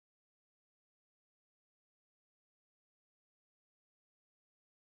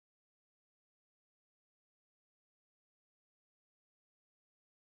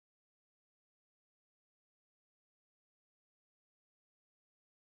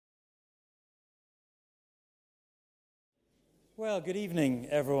Well, good evening,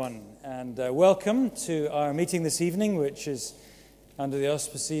 everyone, and welcome to our meeting this evening, which is under the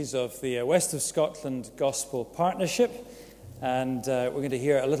auspices of the West of Scotland Gospel Partnership, and we're going to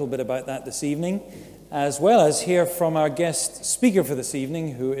hear a little bit about that this evening, as well as hear from our guest speaker for this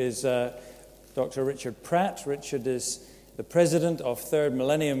evening, who is Dr. Richard Pratt. Richard is the president of Third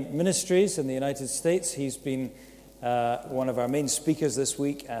Millennium Ministries in the United States. He's been one of our main speakers this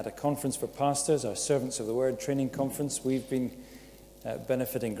week at a conference for pastors, our Servants of the Word training conference. We've been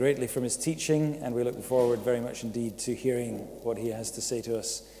benefiting greatly from his teaching, and we look forward very much indeed to hearing what he has to say to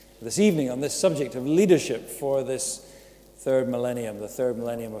us this evening on this subject of leadership for this third millennium, the third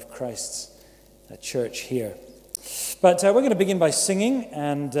millennium of Christ's church here. But we're going to begin by singing,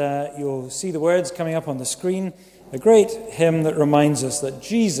 and you'll see the words coming up on the screen, a great hymn that reminds us that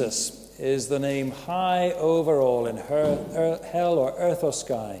Jesus is the name high over all in hell or earth or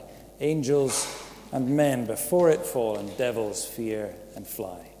sky, angels and men before it fall, and devils fear and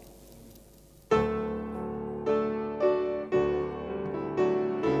fly.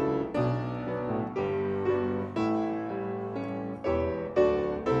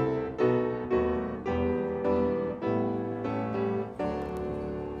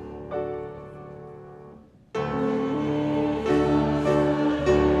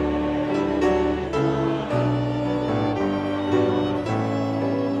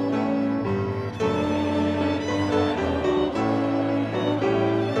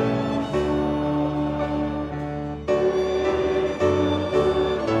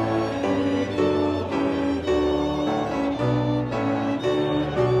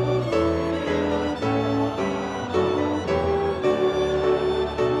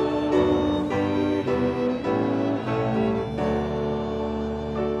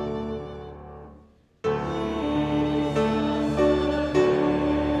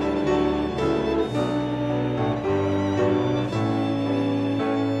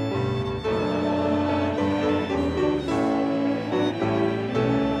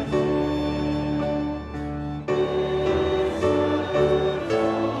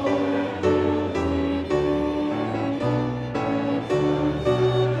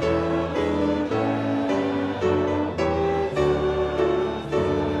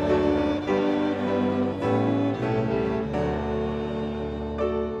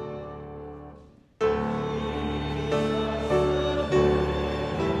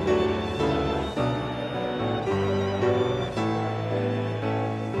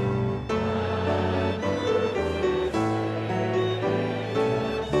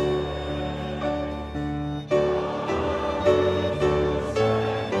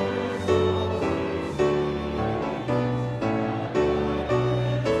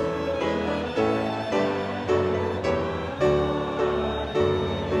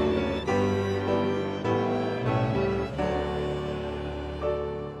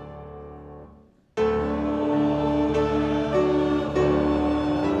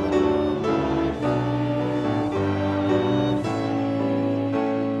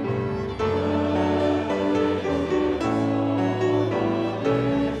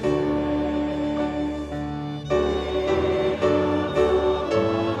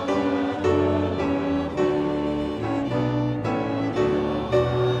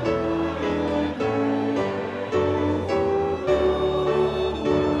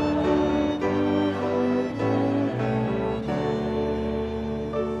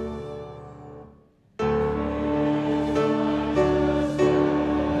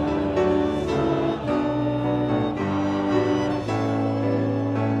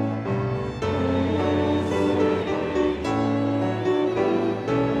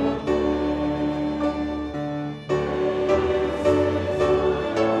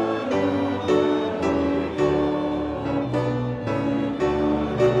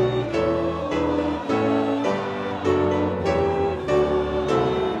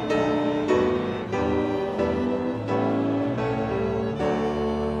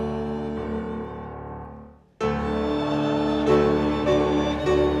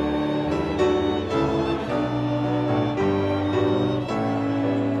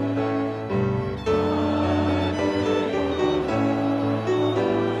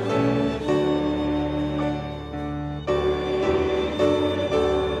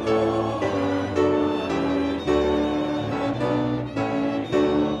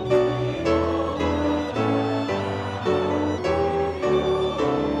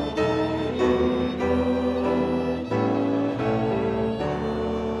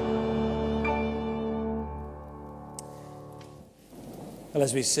 Well,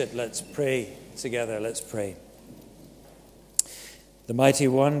 as we sit, let's pray together. Let's pray. The mighty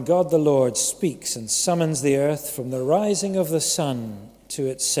one, God the Lord, speaks and summons the earth from the rising of the sun to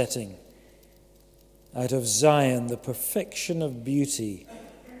its setting. Out of Zion, the perfection of beauty,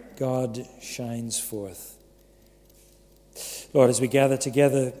 God shines forth. Lord, as we gather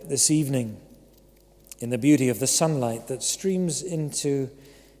together this evening in the beauty of the sunlight that streams into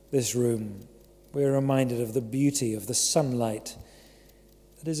this room, we are reminded of the beauty of the sunlight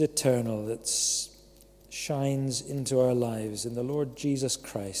that is eternal, that shines into our lives in the Lord Jesus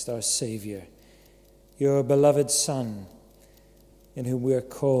Christ, our Saviour, your beloved Son, in whom we are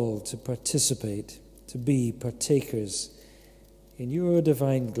called to participate, to be partakers in your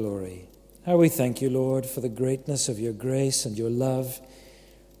divine glory. How we thank you, Lord, for the greatness of your grace and your love.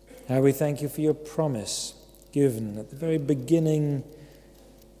 How we thank you for your promise given at the very beginning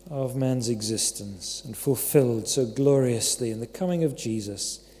of man's existence and fulfilled so gloriously in the coming of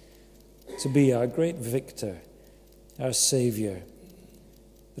Jesus to be our great victor, our Saviour,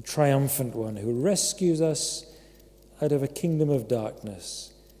 the triumphant one who rescues us out of a kingdom of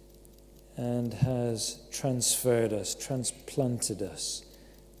darkness and has transferred us, transplanted us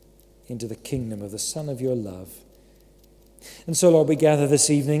into the kingdom of the Son of your love. And so, Lord, we gather this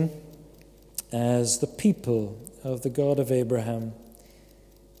evening as the people of the God of Abraham,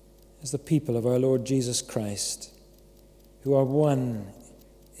 as the people of our Lord Jesus Christ, who are one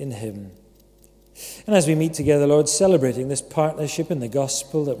in him. And as we meet together, Lord, celebrating this partnership in the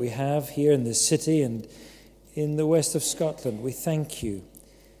gospel that we have here in this city and in the west of Scotland, we thank you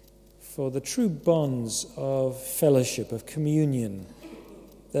for the true bonds of fellowship, of communion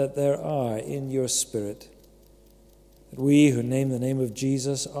that there are in your Spirit. That we who name the name of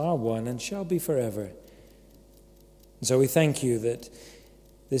Jesus are one and shall be forever. And so we thank you that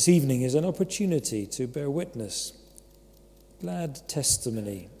this evening is an opportunity to bear witness, glad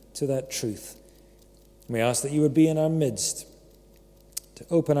testimony to that truth. And we ask that you would be in our midst to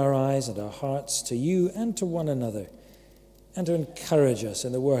open our eyes and our hearts to you and to one another, and to encourage us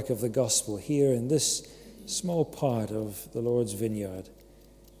in the work of the gospel here in this small part of the Lord's vineyard.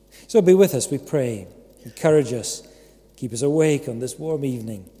 So be with us, we pray. Encourage us. Keep us awake on this warm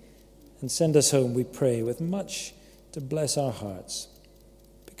evening. And send us home, we pray, with much to bless our hearts.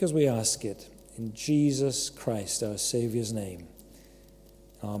 Because we ask it in Jesus Christ, our Saviour's name.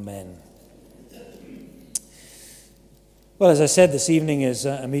 Amen. Well, as I said, this evening is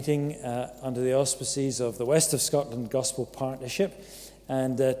a meeting under the auspices of the West of Scotland Gospel Partnership.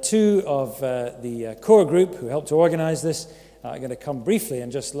 And two of the core group who helped to organise this are going to come briefly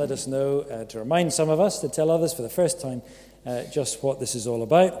and just let us know, to remind some of us, to tell others for the first time, just what this is all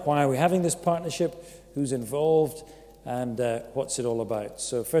about. Why are we having this partnership? Who's involved? And what's it all about?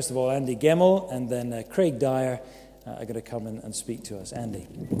 So first of all, Andy Gemmell and then Craig Dyer are going to come in and speak to us. Andy.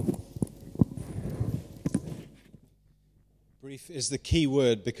 Brief is the key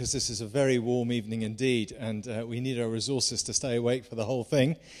word because this is a very warm evening indeed, and we need our resources to stay awake for the whole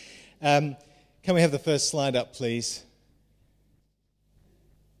thing. Can we have the first slide up, please?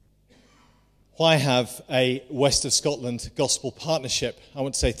 Why have a West of Scotland Gospel Partnership? I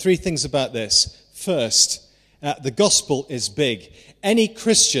want to say three things about this. First, the gospel is big. Any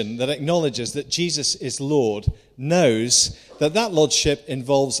Christian that acknowledges that Jesus is Lord knows that that lordship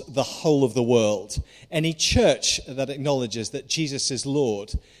involves the whole of the world. Any church that acknowledges that Jesus is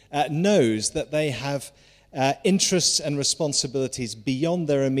Lord knows that they have interests and responsibilities beyond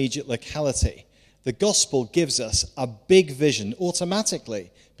their immediate locality. The gospel gives us a big vision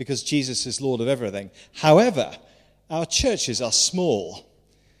automatically because Jesus is Lord of everything. However, our churches are small.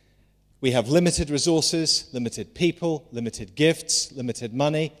 We have limited resources, limited people, limited gifts, limited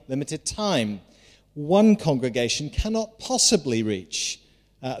money, limited time. One congregation cannot possibly reach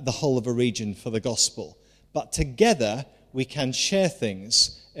the whole of a region for the gospel. But together we can share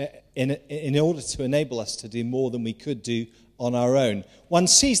things in order to enable us to do more than we could do on our own. One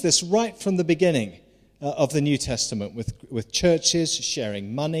sees this right from the beginning of the New Testament with churches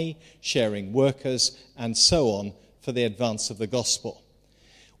sharing money, sharing workers, and so on for the advance of the gospel.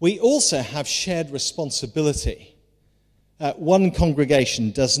 We also have shared responsibility. One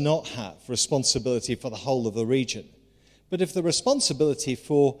congregation does not have responsibility for the whole of the region. But if the responsibility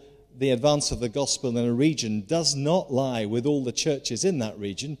for the advance of the gospel in a region does not lie with all the churches in that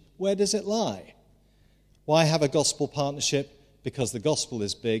region, where does it lie? Why have a gospel partnership? Because the gospel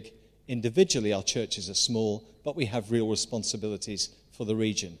is big. Individually, our churches are small, but we have real responsibilities for the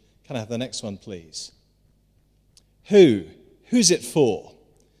region. Can I have the next one, please? Who's it for?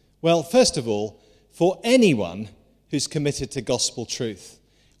 Well, first of all, for anyone who's committed to gospel truth.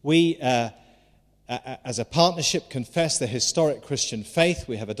 We, as a partnership, confess the historic Christian faith.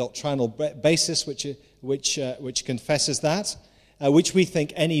 We have a doctrinal basis which confesses that. which we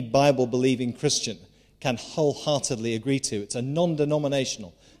think any Bible-believing Christian can wholeheartedly agree to. It's a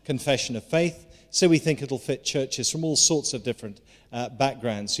non-denominational confession of faith, so we think it'll fit churches from all sorts of different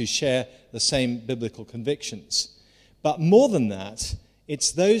backgrounds who share the same biblical convictions. But more than that,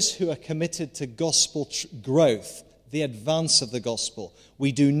 it's those who are committed to gospel growth, the advance of the gospel.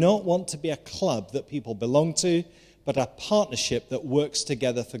 We do not want to be a club that people belong to, but a partnership that works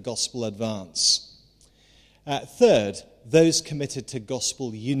together for gospel advance. Third, those committed to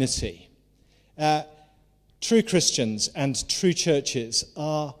gospel unity. True Christians and true churches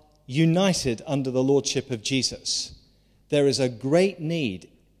are united under the lordship of Jesus. There is a great need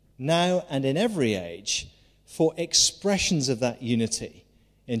now and in every age for expressions of that unity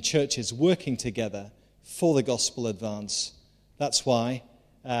in churches working together for the gospel advance. That's why,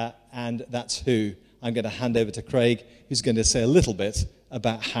 and that's who, I'm going to hand over to Craig, who's going to say a little bit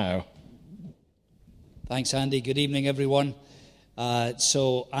about how. Thanks, Andy. Good evening, everyone.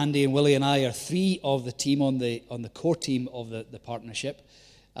 So Andy and Willie and I are three of the team on the core team of the partnership.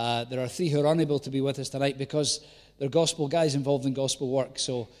 There are three who are unable to be with us tonight because they're gospel guys involved in gospel work.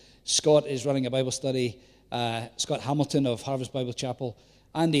 So Scott is running a Bible study. Scott Hamilton of Harvest Bible Chapel.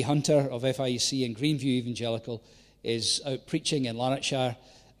 Andy Hunter of FIEC and Greenview Evangelical is out preaching in Lanarkshire.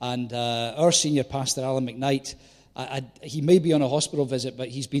 And our senior pastor, Alan McKnight, he may be on a hospital visit, but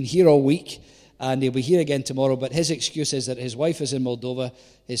he's been here all week. And he'll be here again tomorrow, but his excuse is that his wife is in Moldova,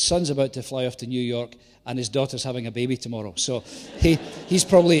 his son's about to fly off to New York, and his daughter's having a baby tomorrow. So he's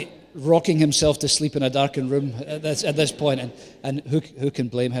probably rocking himself to sleep in a darkened room at this point, and who can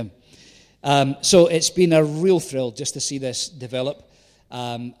blame him? So it's been a real thrill just to see this develop,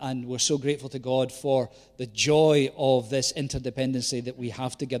 and we're so grateful to God for the joy of this interdependency that we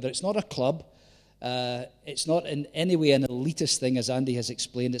have together. It's not a club. It's not in any way an elitist thing, as Andy has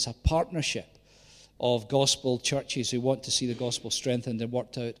explained. It's a partnership of gospel churches who want to see the gospel strengthened and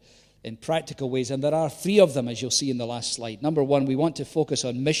worked out in practical ways. And there are three of them, as you'll see in the last slide. Number one, we want to focus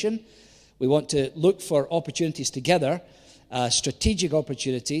on mission. We want to look for opportunities together, strategic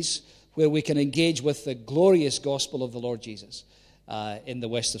opportunities, where we can engage with the glorious gospel of the Lord Jesus in the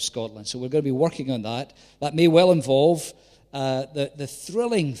west of Scotland. So we're going to be working on that. That may well involve the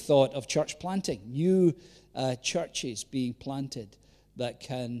thrilling thought of church planting, new churches being planted that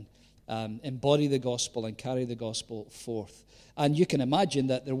can embody the gospel and carry the gospel forth. And you can imagine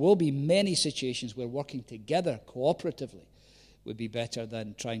that there will be many situations where working together cooperatively would be better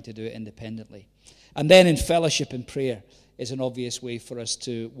than trying to do it independently. And then in fellowship and prayer is an obvious way for us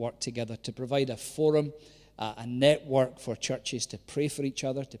to work together, to provide a forum, a network for churches to pray for each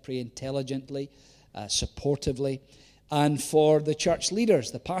other, to pray intelligently, supportively, and for the church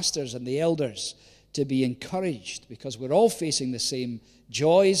leaders, the pastors and the elders, to be encouraged, because we're all facing the same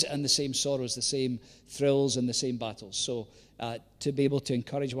joys and the same sorrows, the same thrills and the same battles. So to be able to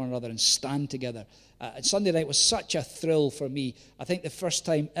encourage one another and stand together. And Sunday night was such a thrill for me. I think the first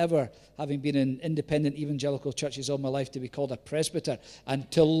time ever, having been in independent evangelical churches all my life, to be called a presbyter and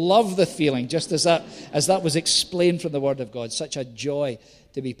to love the feeling, just as that was explained from the Word of God. Such a joy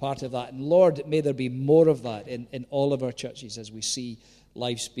to be part of that. And Lord, may there be more of that in all of our churches as we see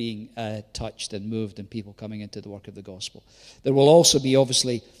lives being touched and moved and people coming into the work of the gospel. There will also be,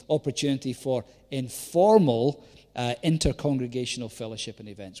 obviously, opportunity for informal intercongregational fellowship and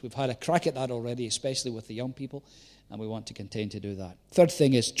events. We've had a crack at that already, especially with the young people, and we want to continue to do that. Third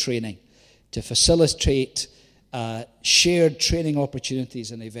thing is training, to facilitate shared training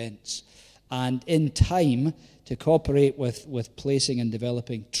opportunities and events, and in time to cooperate with placing and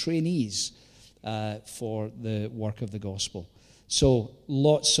developing trainees for the work of the gospel. So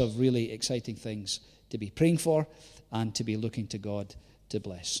lots of really exciting things to be praying for and to be looking to God to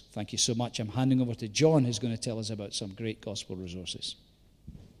bless. Thank you so much. I'm handing over to John, who's going to tell us about some great gospel resources.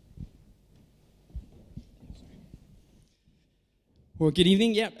 Well, good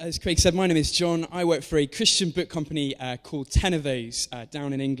evening. Yeah, as Craig said, my name is John. I work for a Christian book company called Ten of Those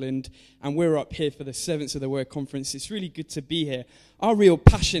down in England, and we're up here for the Servants of the Word conference. It's really good to be here. Our real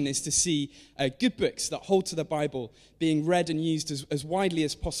passion is to see good books that hold to the Bible being read and used as widely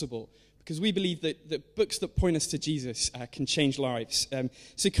as possible, because we believe that books that point us to Jesus can change lives.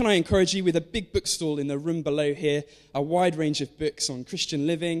 So can I encourage you, with a big bookstall in the room below here, a wide range of books on Christian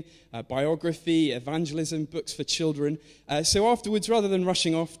living, biography, evangelism, books for children. So afterwards, rather than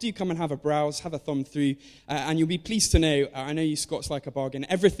rushing off, do come and have a browse, have a thumb through, and you'll be pleased to know, I know you Scots like a bargain,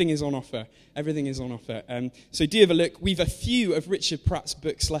 everything is on offer. Everything is on offer. So do have a look. We've a few of Richard Pratt's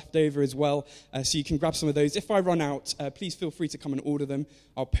books left over as well, so you can grab some of those. If I run out, please feel free to come and order them.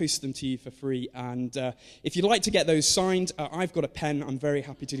 I'll post them to you for free. And if you'd like to get those signed, I've got a pen. I'm very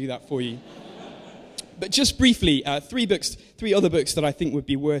happy to do that for you. But just briefly, three other books that I think would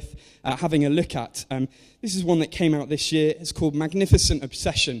be worth having a look at. This is one that came out this year. It's called Magnificent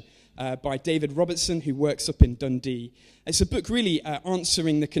Obsession by David Robertson, who works up in Dundee. It's a book really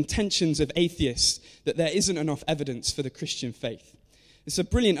answering the contentions of atheists that there isn't enough evidence for the Christian faith. It's a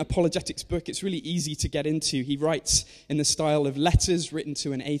brilliant apologetics book. It's really easy to get into. He writes in the style of letters written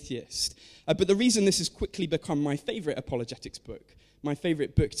to an atheist. But the reason this has quickly become my favorite apologetics book, my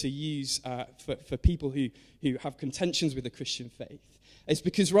favorite book to use for people who have contentions with the Christian faith, is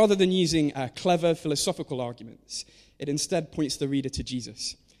because rather than using clever philosophical arguments, it instead points the reader to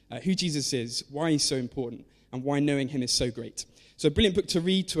Jesus, who Jesus is, why he's so important, and why knowing him is so great. So a brilliant book to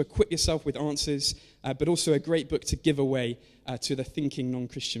read, to equip yourself with answers, but also a great book to give away to the thinking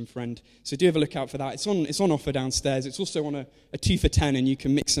non-Christian friend. So do have a look out for that. It's on offer downstairs. It's also on a 2 for 10, and you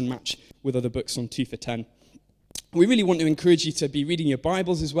can mix and match with other books on 2 for 10. We really want to encourage you to be reading your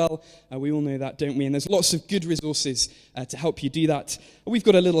Bibles as well. We all know that, don't we? And there's lots of good resources to help you do that. We've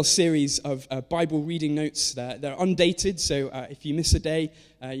got a little series of Bible reading notes. They're undated, so if you miss a day,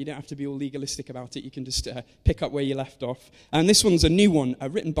 you don't have to be all legalistic about it. You can just pick up where you left off. And this one's a new one,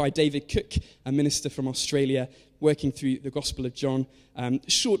 written by David Cook, a minister from Australia, working through the Gospel of John.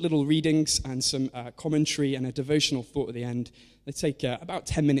 Short little readings and some commentary and a devotional thought at the end. They take about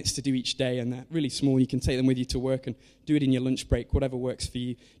 10 minutes to do each day, and they're really small. You can take them with you to work and do it in your lunch break, whatever works for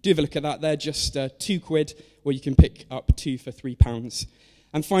you. Do have a look at that. They're just £2, or you can pick up 2 for £3.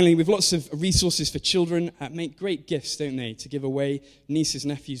 And finally, we've lots of resources for children. Make great gifts, don't they, to give away, nieces,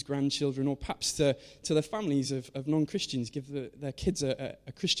 nephews, grandchildren, or perhaps to the families of non-Christians. Give their kids a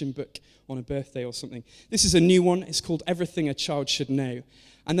Christian book on a birthday or something. This is a new one. It's called Everything a Child Should Know.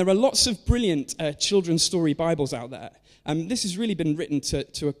 And there are lots of brilliant children's story Bibles out there. This has really been written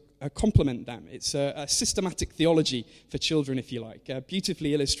to complement them. It's a systematic theology for children, if you like,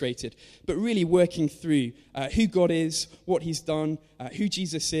 beautifully illustrated, but really working through who God is, what he's done, who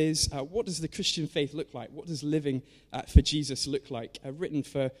Jesus is, what does the Christian faith look like, what does living for Jesus look like, written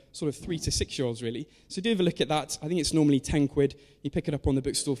for sort of 3 to 6 year olds, really. So do have a look at that. I think it's normally £10. You pick it up on the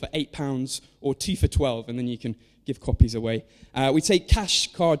bookstore for £8 or 2 for 12, and then you can give copies away. We take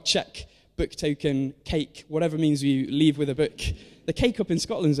cash, card, check, book token, cake, whatever means you leave with a book. The cake up in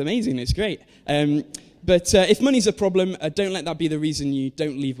Scotland is amazing. It's great. But if money's a problem, don't let that be the reason you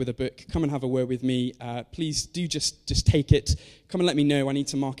don't leave with a book. Come and have a word with me. Please do just take it. Come and let me know. I need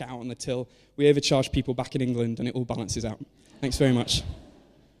to mark it out on the till. We overcharge people back in England, and it all balances out. Thanks very much.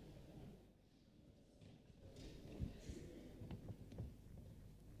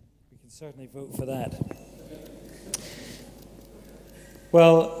 We can certainly vote for that.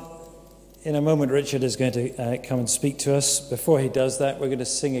 Well, in a moment, Richard is going to come and speak to us. Before he does that, we're going to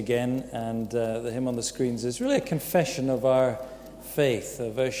sing again, and the hymn on the screens is really a confession of our faith, a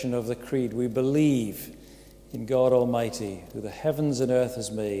version of the Creed. We believe in God Almighty, who the heavens and earth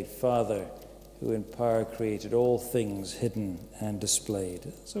has made, Father, who in power created all things hidden and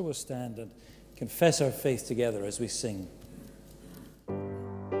displayed. So we'll stand and confess our faith together as we sing.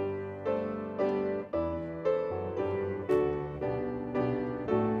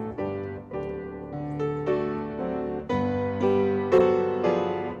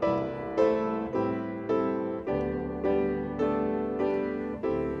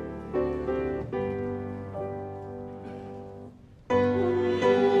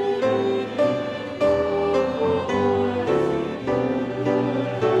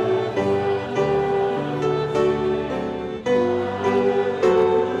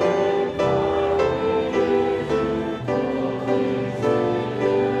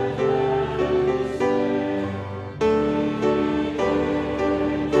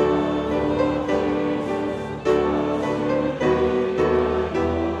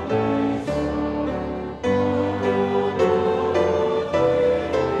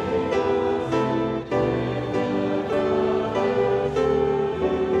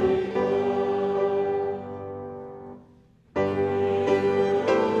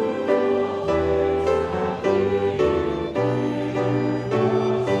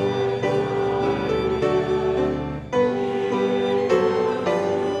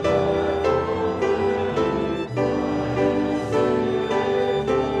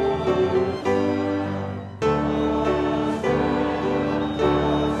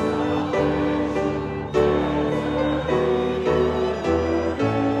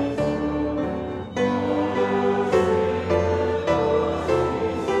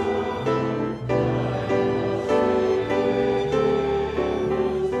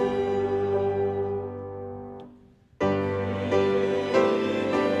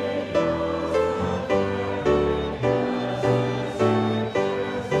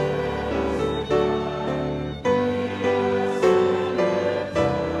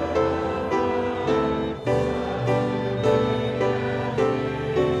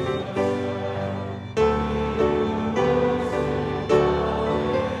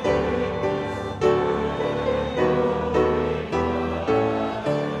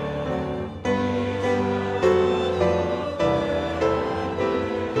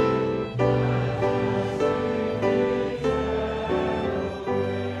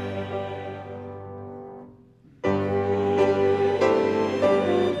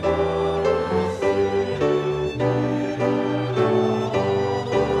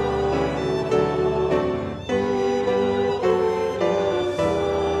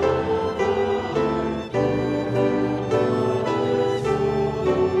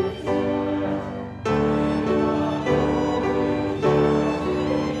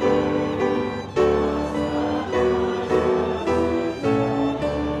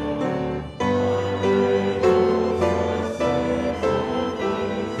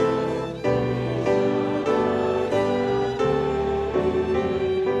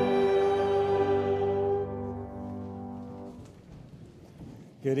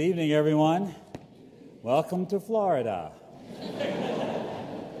 Good evening, everyone. Welcome to Florida.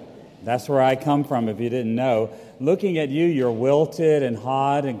 That's where I come from, if you didn't know. Looking at you, you're wilted and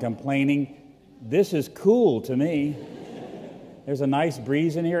hot and complaining. This is cool to me. There's a nice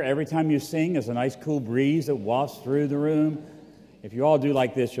breeze in here. Every time you sing, there's a nice cool breeze that wafts through the room. If you all do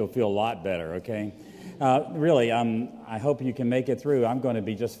like this, you'll feel a lot better, okay? Really, I hope you can make it through. I'm going to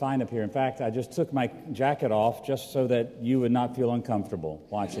be just fine up here. In fact, I just took my jacket off just so that you would not feel uncomfortable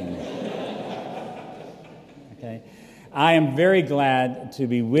watching me. Okay? I am very glad to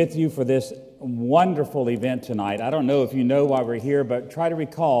be with you for this wonderful event tonight. I don't know if you know why we're here, but try to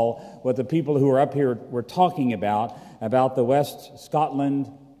recall what the people who are up here were talking about the West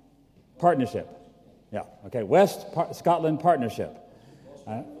Scotland Partnership. Yeah, okay, Scotland Partnership.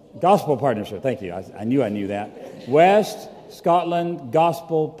 Gospel Partnership, thank you. I knew that. West Scotland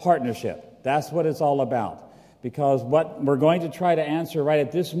Gospel Partnership. That's what it's all about. Because what we're going to try to answer right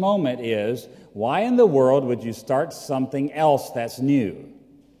at this moment is, why in the world would you start something else that's new?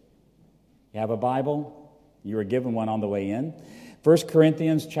 You have a Bible? You were given one on the way in. 1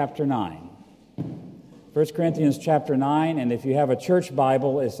 Corinthians chapter 9. 1 Corinthians chapter 9, and if you have a church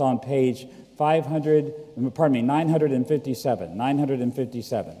Bible, it's on page 957.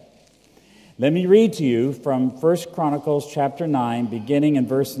 957. Let me read to you from 1 Chronicles chapter 9, beginning in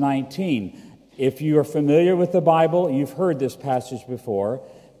verse 19. If you are familiar with the Bible, you've heard this passage before.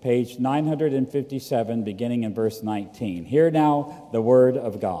 Page 957, beginning in verse 19. Hear now the word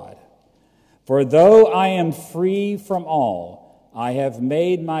of God. For though I am free from all, I have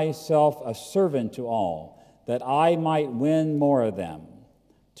made myself a servant to all, that I might win more of them.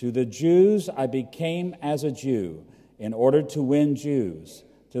 To the Jews I became as a Jew, in order to win Jews.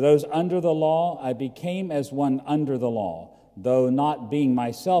 To those under the law I became as one under the law, though not being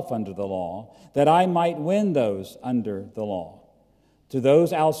myself under the law, that I might win those under the law. To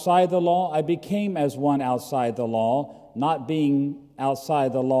those outside the law I became as one outside the law, not being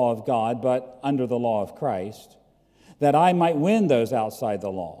outside the law of God, but under the law of Christ, that I might win those outside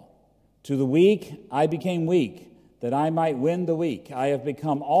the law. To the weak I became weak, that I might win the weak. I have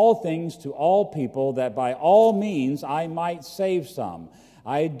become all things to all people, that by all means I might save some.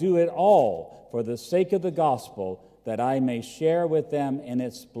 I do it all for the sake of the gospel, that I may share with them in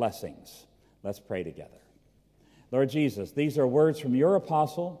its blessings. Let's pray together. Lord Jesus, these are words from your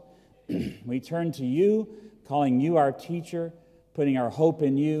apostle. We turn to you, calling you our teacher, putting our hope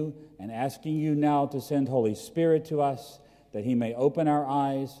in you, and asking you now to send Holy Spirit to us, that he may open our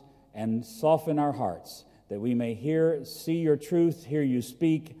eyes and soften our hearts, that we may see your truth, hear you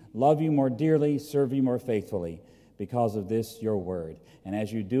speak, love you more dearly, serve you more faithfully, because of this, your word. And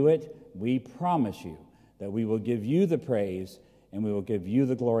as you do it, we promise you that we will give you the praise and we will give you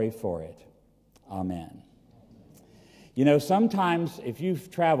the glory for it. Amen. You know, sometimes, if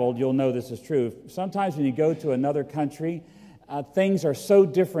you've traveled, you'll know this is true. Sometimes when you go to another country, things are so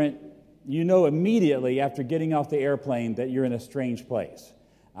different, you know immediately after getting off the airplane that you're in a strange place.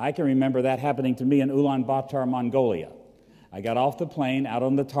 I can remember that happening to me in Ulaanbaatar, Mongolia. I got off the plane out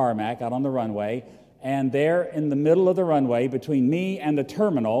on the tarmac, out on the runway, and there in the middle of the runway, between me and the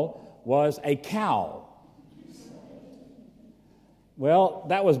terminal, was a cow. Well,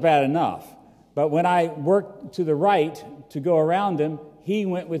 that was bad enough. But when I worked to the right to go around him, he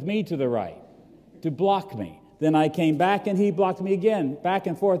went with me to the right to block me. Then I came back and he blocked me again, back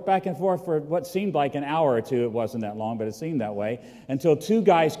and forth for what seemed like an hour or two. It wasn't that long, but it seemed that way, until two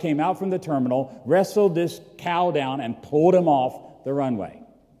guys came out from the terminal, wrestled this cow down, and pulled him off the runway.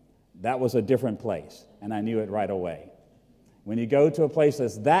 That was a different place, and I knew it right away. When you go to a place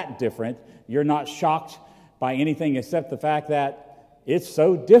that's that different, you're not shocked by anything except the fact that it's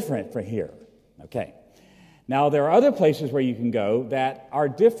so different from here. Okay. Now, there are other places where you can go that are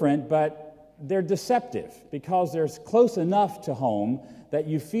different, but they're deceptive because they're close enough to home that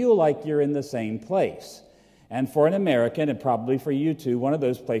you feel like you're in the same place. And for an American, and probably for you too, one of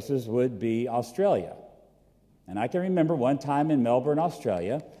those places would be Australia. And I can remember one time in Melbourne,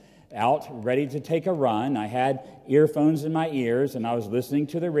 Australia, out ready to take a run. I had earphones in my ears, and I was listening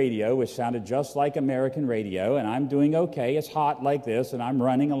to the radio, which sounded just like American radio, and I'm doing okay. It's hot like this, and I'm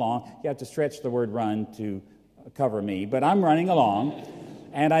running along. You have to stretch the word run to cover me, but I'm running along,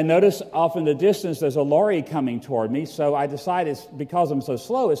 and I notice off in the distance there's a lorry coming toward me, so I decided, because I'm so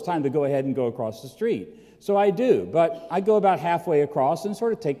slow, it's time to go ahead and go across the street. So I do, but I go about halfway across and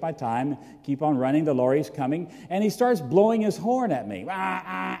sort of take my time, keep on running. The lorry's coming, and he starts blowing his horn at me,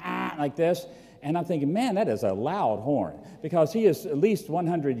 like this. And I'm thinking, man, that is a loud horn, because he is at least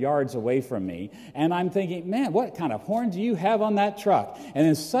 100 yards away from me. And I'm thinking, man, what kind of horn do you have on that truck? And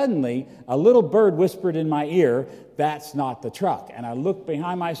then suddenly a little bird whispered in my ear, that's not the truck. And I looked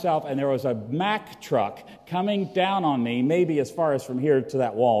behind myself, and there was a Mack truck coming down on me, maybe as far as from here to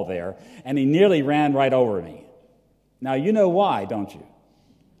that wall there, and he nearly ran right over me. Now, you know why, don't you?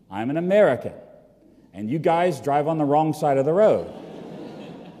 I'm an American, and you guys drive on the wrong side of the road.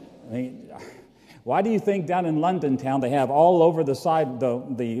 I mean, why do you think down in London town they have all over the side,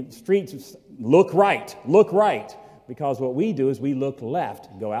 the streets, look right, look right? Because what we do is we look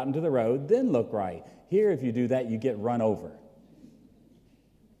left, go out into the road, then look right. Here, if you do that, you get run over.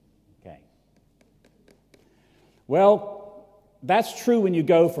 Okay. Well, that's true when you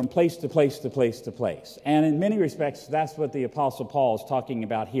go from place to place to place to place. And in many respects, that's what the Apostle Paul is talking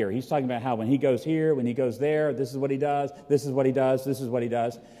about here. He's talking about how when he goes here, when he goes there, this is what he does, this is what he does, this is what he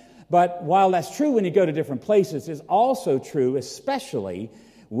does. But while that's true when you go to different places, it's also true, especially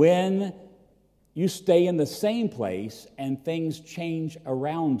when you stay in the same place and things change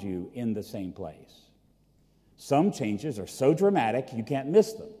around you in the same place. Some changes are so dramatic you can't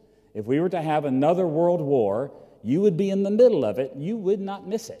miss them. If we were to have another world war, you would be in the middle of it. You would not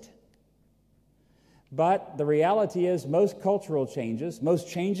miss it. But the reality is most cultural changes, most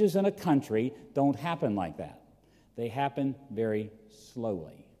changes in a country don't happen like that. They happen very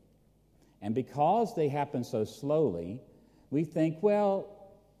slowly. And because they happen so slowly, we think,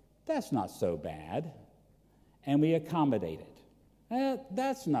 well, that's not so bad, and we accommodate it.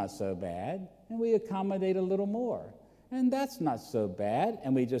 That's not so bad, and we accommodate a little more. And that's not so bad,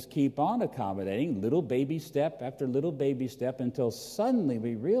 and we just keep on accommodating little baby step after little baby step until suddenly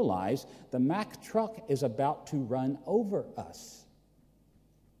we realize the Mack truck is about to run over us.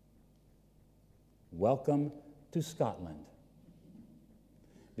 Welcome to Scotland,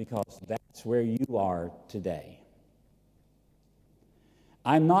 because that's where you are today.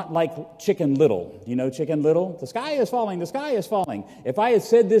 I'm not like Chicken Little. You know Chicken Little? The sky is falling, the sky is falling. If I had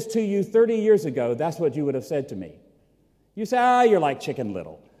said this to you 30 years ago, that's what you would have said to me. You say, you're like Chicken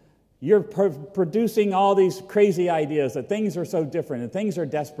Little. You're producing all these crazy ideas that things are so different and things are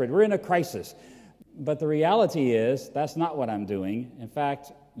desperate. We're in a crisis. But the reality is, that's not what I'm doing. In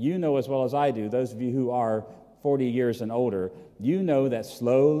fact, you know as well as I do, those of you who are 40 years and older, you know that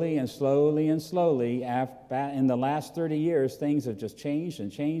slowly and slowly and slowly, in the last 30 years, things have just changed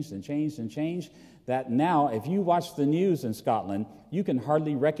and changed and changed and changed, that now, if you watch the news in Scotland, you can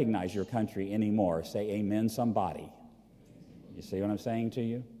hardly recognize your country anymore. Say amen, somebody. You see what I'm saying to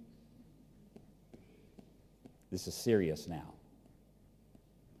you? This is serious now.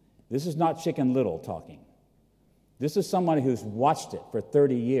 This is not Chicken Little talking. This is someone who's watched it for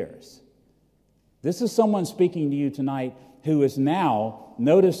 30 years. This is someone speaking to you tonight who is now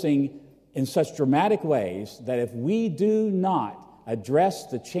noticing in such dramatic ways that if we do not address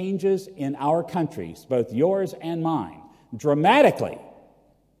the changes in our countries, both yours and mine, dramatically,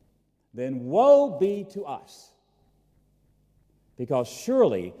 then woe be to us. Because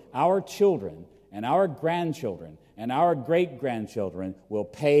surely our children and our grandchildren and our great-grandchildren will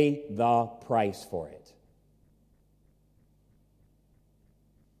pay the price for it.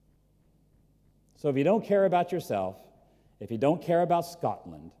 So if you don't care about yourself, if you don't care about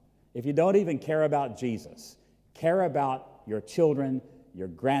Scotland, if you don't even care about Jesus, care about your children, your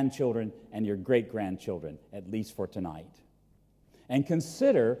grandchildren, and your great-grandchildren, at least for tonight. And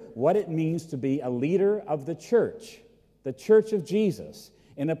consider what it means to be a leader of the Church of Jesus,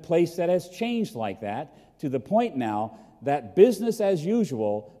 in a place that has changed like that, to the point now that business as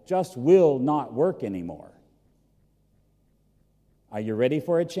usual just will not work anymore. Are you ready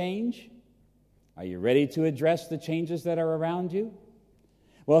for a change? Are you ready to address the changes that are around you?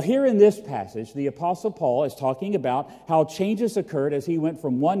 Well, here in this passage, the Apostle Paul is talking about how changes occurred as he went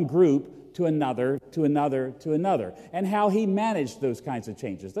from one group to another, to another, to another, and how he managed those kinds of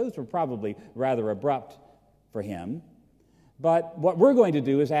changes. Those were probably rather abrupt for him. But what we're going to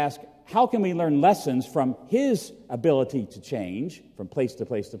do is ask, how can we learn lessons from his ability to change from place to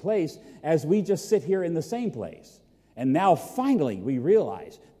place to place as we just sit here in the same place? And now finally we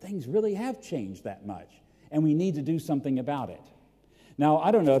realize things really have changed that much, and we need to do something about it. Now,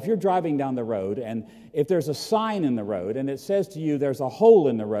 I don't know, if you're driving down the road and if there's a sign in the road and it says to you there's a hole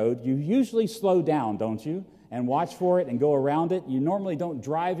in the road, you usually slow down, don't you? And watch for it and go around it. You normally don't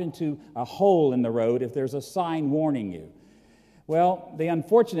drive into a hole in the road if there's a sign warning you. Well, the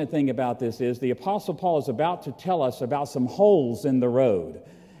unfortunate thing about this is the Apostle Paul is about to tell us about some holes in the road.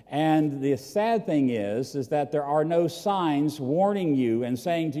 And the sad thing is that there are no signs warning you and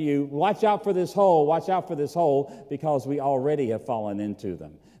saying to you, watch out for this hole, because we already have fallen into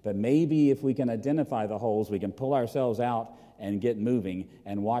them. But maybe if we can identify the holes, we can pull ourselves out and get moving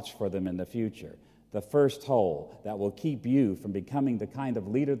and watch for them in the future. The first hole that will keep you from becoming the kind of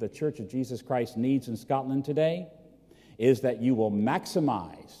leader the Church of Jesus Christ needs in Scotland today is that you will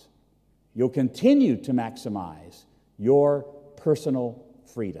you'll continue to maximize your personal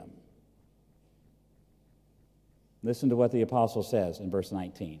freedom. Listen to what the apostle says in verse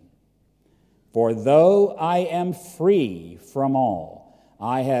 19. For though I am free from all,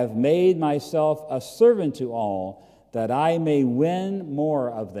 I have made myself a servant to all, that I may win more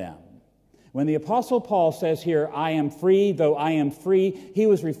of them. When the apostle Paul says here, I am free, though I am free, he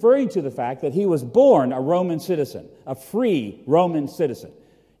was referring to the fact that he was born a Roman citizen, a free Roman citizen.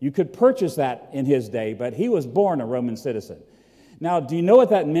 You could purchase that in his day, but he was born a Roman citizen. Now, do you know what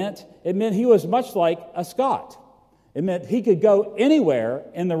that meant? It meant he was much like a Scot. It meant he could go anywhere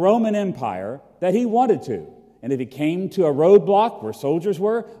in the Roman Empire that he wanted to. And if he came to a roadblock where soldiers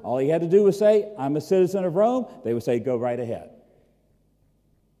were, all he had to do was say, I'm a citizen of Rome. They would say, go right ahead.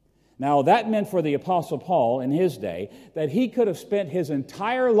 Now, that meant for the Apostle Paul in his day that he could have spent his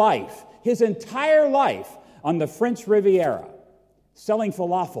entire life on the French Riviera, selling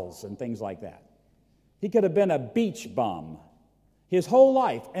falafels and things like that. He could have been a beach bum his whole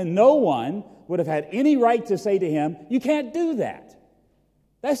life, and no one would have had any right to say to him, you can't do that.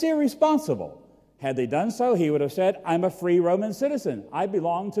 That's irresponsible. Had they done so, he would have said, I'm a free Roman citizen. I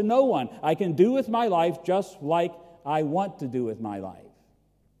belong to no one. I can do with my life just like I want to do with my life.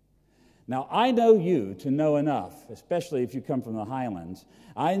 Now, I know you to know enough, especially if you come from the Highlands.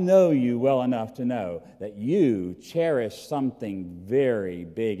 I know you well enough to know that you cherish something very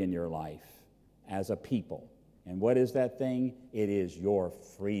big in your life as a people. And what is that thing? It is your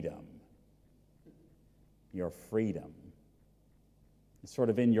freedom. Your freedom. It's sort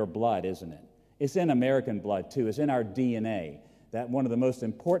of in your blood, isn't it? It's in American blood, too. It's in our DNA. That one of the most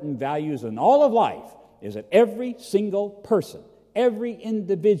important values in all of life is that every single person, every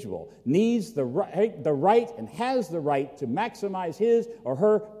individual needs the right and has the right to maximize his or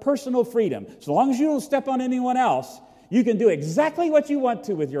her personal freedom. So long as you don't step on anyone else, you can do exactly what you want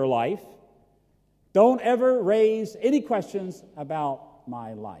to with your life. Don't ever raise any questions about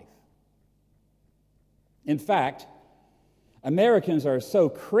my life. In fact, Americans are so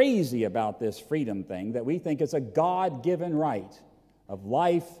crazy about this freedom thing that we think it's a God-given right of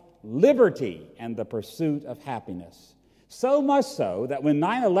life, liberty, and the pursuit of happiness. So much so that when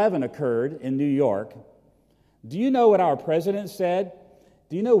 9/11 occurred in New York, do you know what our president said?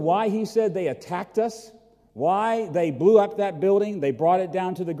 Do you know why he said they attacked us? Why they blew up that building, they brought it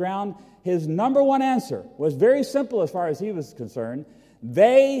down to the ground? His number one answer was very simple as far as he was concerned.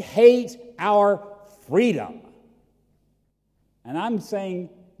 They hate our freedom. And I'm saying,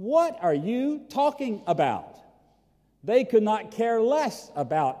 what are you talking about? They could not care less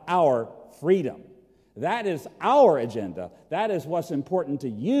about our freedom. That is our agenda. That is what's important to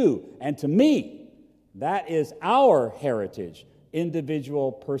you and to me. That is our heritage,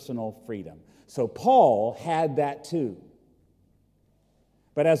 individual personal freedom. So Paul had that too.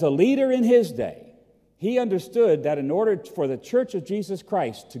 But as a leader in his day, he understood that in order for the Church of Jesus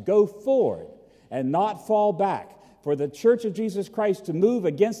Christ to go forward and not fall back, for the Church of Jesus Christ to move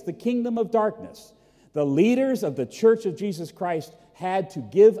against the kingdom of darkness, the leaders of the Church of Jesus Christ had to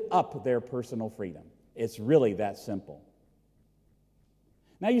give up their personal freedom. It's really that simple.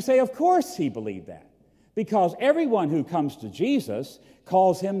 Now you say, of course he believed that, because everyone who comes to Jesus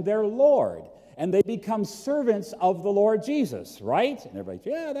calls him their Lord, and they become servants of the Lord Jesus, right? And everybody's,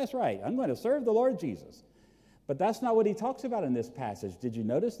 yeah, that's right. I'm going to serve the Lord Jesus. But that's not what he talks about in this passage. Did you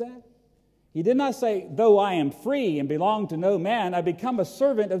notice that? He did not say, though I am free and belong to no man, I become a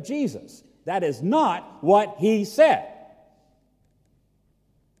servant of Jesus. That is not what he said.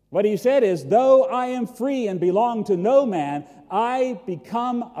 What he said is, though I am free and belong to no man, I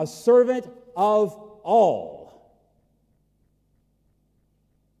become a servant of all.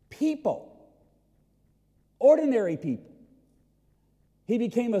 People. Ordinary people. He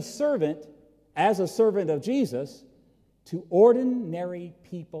became a servant, as a servant of Jesus, to ordinary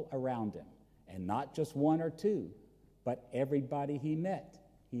people around him. And not just one or two, but everybody he met.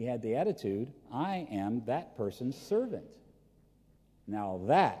 He had the attitude, I am that person's servant. Now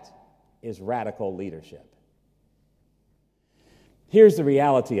that is radical leadership. Here's the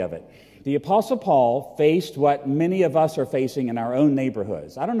reality of it. The Apostle Paul faced what many of us are facing in our own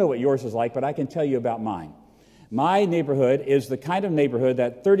neighborhoods. I don't know what yours is like, but I can tell you about mine. My neighborhood is the kind of neighborhood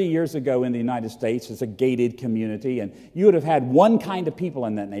that 30 years ago in the United States is a gated community, and you would have had one kind of people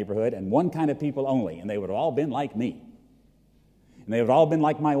in that neighborhood and one kind of people only, and they would have all been like me. And they would have all been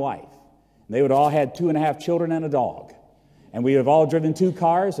like my wife. And they would have all had 2.5 children and a dog. And we would have all driven 2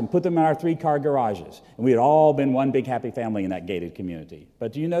 cars and put them in our 3-car garages. And we had all been one big happy family in that gated community.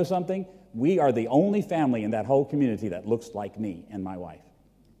 But do you know something? We are the only family in that whole community that looks like me and my wife.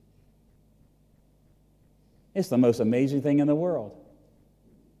 It's the most amazing thing in the world.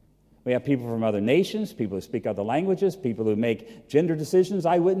 We have people from other nations, people who speak other languages, people who make gender decisions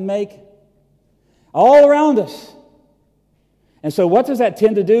I wouldn't make, all around us. And so what does that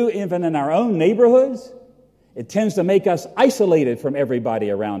tend to do even in our own neighborhoods? It tends to make us isolated from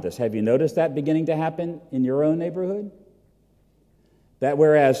everybody around us. Have you noticed that beginning to happen in your own neighborhood? That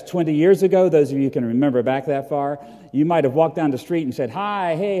whereas 20 years ago, those of you who can remember back that far, you might have walked down the street and said,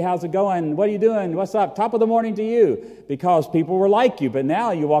 "Hi, hey, how's it going? What are you doing? What's up? Top of the morning to you," because people were like you. But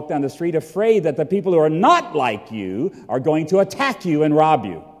now you walk down the street afraid that the people who are not like you are going to attack you and rob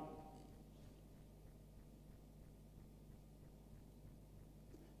you.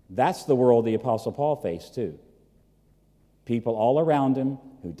 That's the world the Apostle Paul faced too. People all around him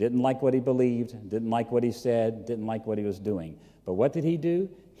who didn't like what he believed, didn't like what he said, didn't like what he was doing. But what did he do?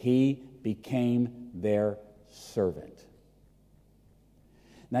 He became their servant.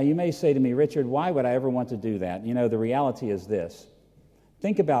 Now you may say to me, "Richard, why would I ever want to do that?" You know, the reality is this.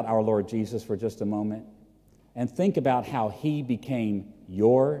 Think about our Lord Jesus for just a moment, and think about how he became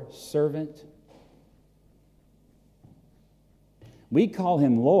your servant. We call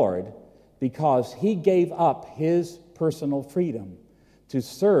him Lord because he gave up his personal freedom to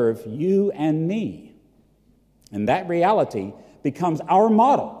serve you and me. And that reality becomes our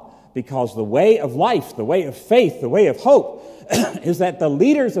model, because the way of life, the way of faith, the way of hope is that the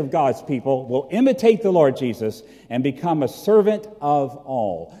leaders of God's people will imitate the Lord Jesus and become a servant of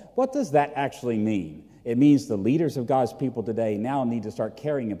all. What does that actually mean? It means the leaders of God's people today now need to start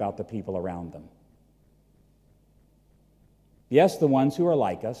caring about the people around them. Yes, the ones who are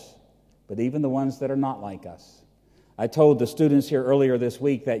like us, but even the ones that are not like us. I told the students here earlier this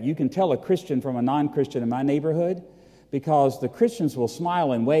week that you can tell a Christian from a non-Christian in my neighborhood because the Christians will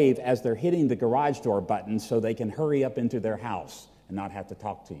smile and wave as they're hitting the garage door button so they can hurry up into their house and not have to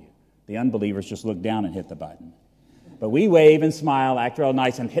talk to you. The unbelievers just look down and hit the button. But we wave and smile, act real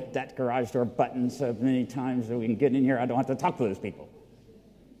nice, and hit that garage door button so many times that we can get in here. I don't have to talk to those people.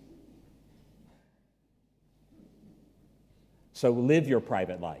 So live your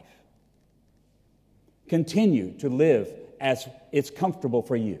private life. Continue to live as it's comfortable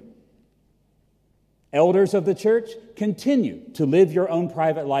for you. Elders of the church, continue to live your own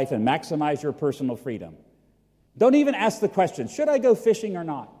private life and maximize your personal freedom. Don't even ask the question, should I go fishing or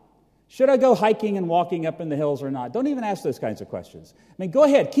not? Should I go hiking and walking up in the hills or not? Don't even ask those kinds of questions. I mean, go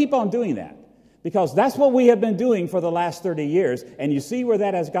ahead, keep on doing that, because that's what we have been doing for the last 30 years, and you see where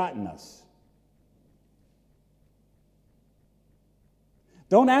that has gotten us.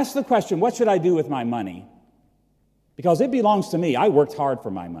 Don't ask the question, what should I do with my money? Because it belongs to me. I worked hard for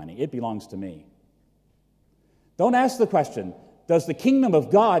my money. It belongs to me. Don't ask the question, does the kingdom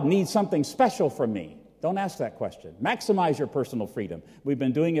of God need something special from me? Don't ask that question. Maximize your personal freedom. We've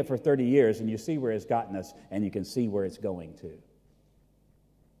been doing it for 30 years, and you see where it's gotten us, and you can see where it's going to.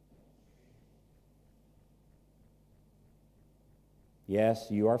 Yes,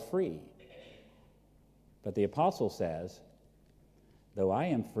 you are free. But the apostle says, though I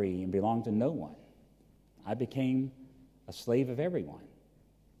am free and belong to no one, I became a slave of everyone.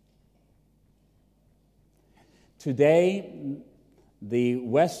 Today, the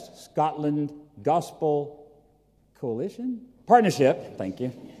West Scotland Gospel Partnership, thank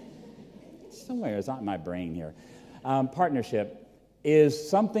you. Somewhere it's not in my brain here. Partnership is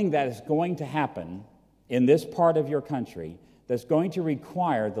something that is going to happen in this part of your country that's going to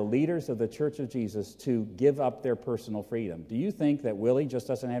require the leaders of the Church of Jesus to give up their personal freedom. Do you think that Willie just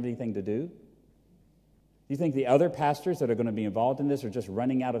doesn't have anything to do? Do you think the other pastors that are going to be involved in this are just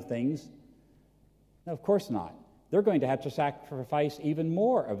running out of things? No, of course not. They're going to have to sacrifice even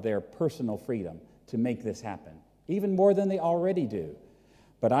more of their personal freedom to make this happen, even more than they already do.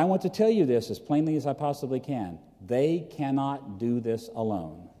 But I want to tell you this as plainly as I possibly can. They cannot do this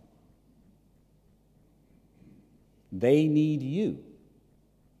alone. They need you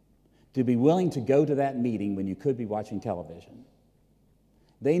to be willing to go to that meeting when you could be watching television.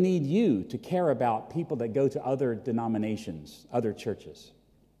 They need you to care about people that go to other denominations, other churches,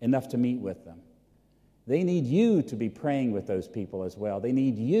 enough to meet with them. They need you to be praying with those people as well. They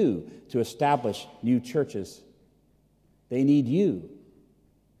need you to establish new churches. They need you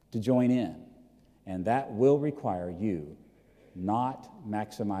to join in. And that will require you not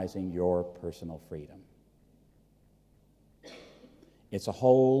maximizing your personal freedom. It's a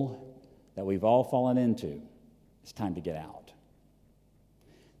hole that we've all fallen into. It's time to get out.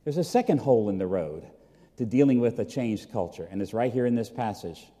 There's a second hole in the road to dealing with a changed culture. And it's right here in this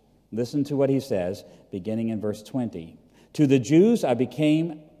passage. Listen to what he says, beginning in verse 20. To the Jews I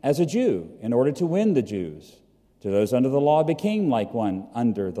became as a Jew in order to win the Jews. To those under the law I became like one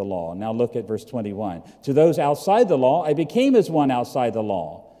under the law. Now look at verse 21. To those outside the law I became as one outside the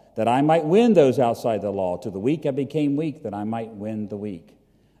law, that I might win those outside the law. To the weak I became weak, that I might win the weak.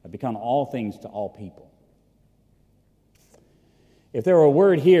 I become all things to all people. If there were a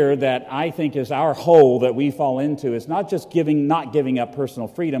word here that I think is our hole that we fall into, it's not just not giving up personal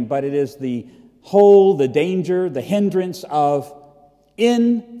freedom, but it is the hole, the danger, the hindrance of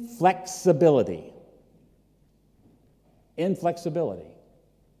inflexibility. Inflexibility.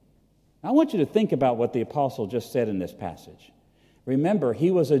 I want you to think about what the apostle just said in this passage. Remember,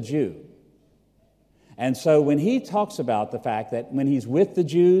 he was a Jew. And so when he talks about the fact that when he's with the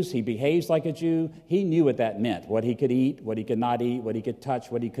Jews, he behaves like a Jew, he knew what that meant, what he could eat, what he could not eat, what he could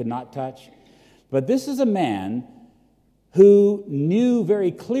touch, what he could not touch. But this is a man who knew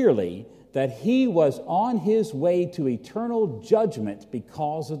very clearly that he was on his way to eternal judgment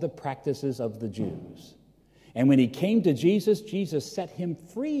because of the practices of the Jews. And when he came to Jesus, Jesus set him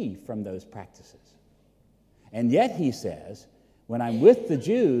free from those practices. And yet he says, when I'm with the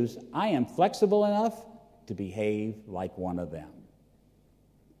Jews, I am flexible enough to behave like one of them.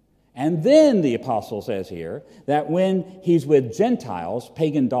 And then the apostle says here that when he's with Gentiles,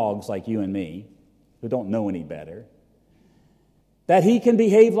 pagan dogs like you and me, who don't know any better, that he can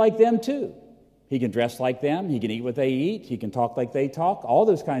behave like them too. He can dress like them, he can eat what they eat, he can talk like they talk, all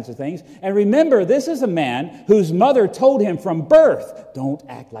those kinds of things. And remember, this is a man whose mother told him from birth, don't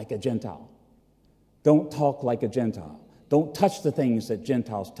act like a Gentile. Don't talk like a Gentile. Don't touch the things that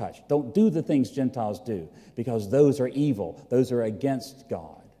Gentiles touch. Don't do the things Gentiles do, because those are evil. Those are against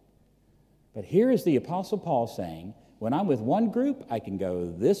God. But here is the Apostle Paul saying, when I'm with one group, I can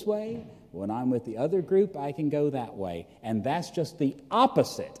go this way. When I'm with the other group, I can go that way. And that's just the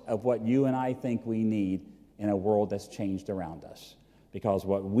opposite of what you and I think we need in a world that's changed around us. Because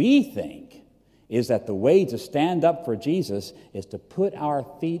what we think is that the way to stand up for Jesus is to put our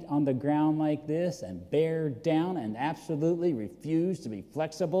feet on the ground like this and bear down and absolutely refuse to be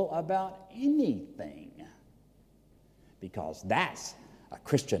flexible about anything. Because that's a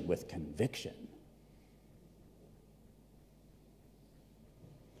Christian with conviction.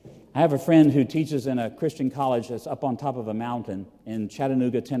 I have a friend who teaches in a Christian college that's up on top of a mountain in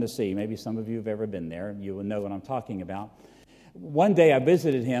Chattanooga, Tennessee. Maybe some of you have ever been there. You will know what I'm talking about. One day I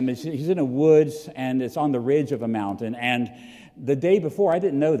visited him. He's in a woods, and it's on the ridge of a mountain. And the day before, I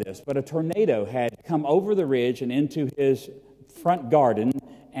didn't know this, but a tornado had come over the ridge and into his front garden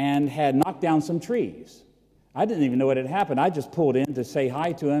and had knocked down some trees. I didn't even know what had happened. I just pulled in to say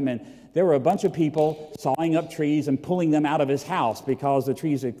hi to him, and there were a bunch of people sawing up trees and pulling them out of his house because the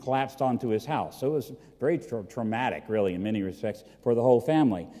trees had collapsed onto his house. So it was very traumatic, really, in many respects, for the whole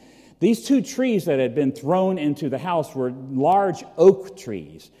family. These two trees that had been thrown into the house were large oak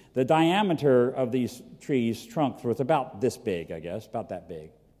trees. The diameter of these trees' trunks was about this big, I guess, about that big.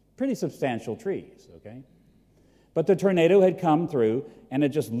 Pretty substantial trees, okay? But the tornado had come through and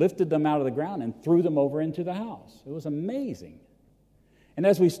had just lifted them out of the ground and threw them over into the house. It was amazing. And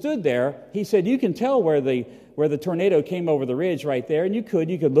as we stood there, he said, you can tell where the tornado came over the ridge right there, and you could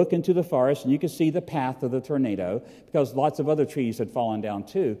look into the forest and you could see the path of the tornado because lots of other trees had fallen down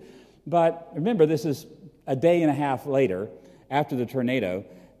too. But remember, this is a day and a half later after the tornado.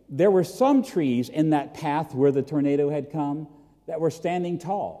 There were some trees in that path where the tornado had come that were standing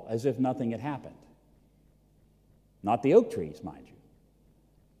tall as if nothing had happened. Not the oak trees, mind you,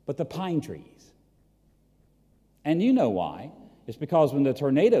 but the pine trees. And you know why. It's because when the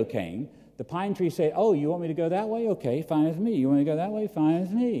tornado came, the pine trees say, oh, you want me to go that way? Okay, fine with me. You want me to go that way? Fine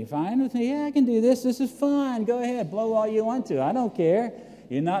with me. Fine with me. Yeah, I can do this. This is fun. Go ahead. Blow all you want to. I don't care.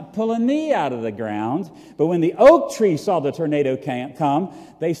 You're not pulling me out of the ground. But when the oak tree saw the tornado come,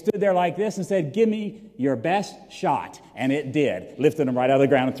 they stood there like this and said, give me your best shot. And it did. Lifted them right out of the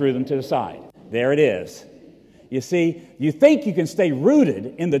ground and threw them to the side. There it is. You see, you think you can stay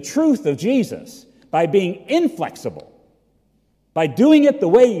rooted in the truth of Jesus by being inflexible, by doing it the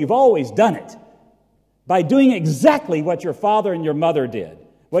way you've always done it, by doing exactly what your father and your mother did,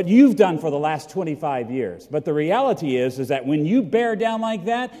 what you've done for the last 25 years. But the reality is that when you bear down like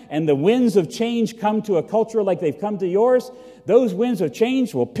that and the winds of change come to a culture like they've come to yours, those winds of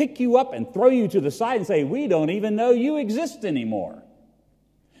change will pick you up and throw you to the side and say, we don't even know you exist anymore.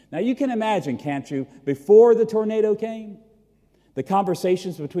 Now you can imagine, can't you, before the tornado came, the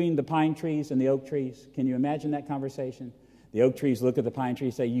conversations between the pine trees and the oak trees. Can you imagine that conversation? The oak trees look at the pine trees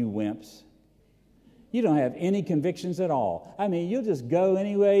and say, you wimps. You don't have any convictions at all. I mean, you'll just go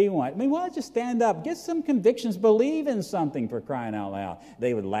any way you want. I mean, why don't you stand up? Get some convictions. Believe in something, for crying out loud.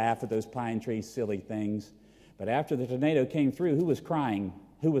 They would laugh at those pine tree silly things. But after the tornado came through, who was crying?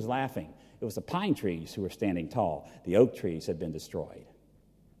 Who was laughing? It was the pine trees who were standing tall. The oak trees had been destroyed.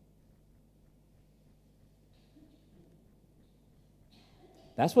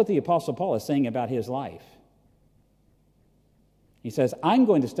 That's what the Apostle Paul is saying about his life. He says, I'm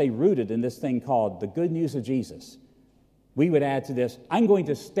going to stay rooted in this thing called the good news of Jesus. We would add to this, I'm going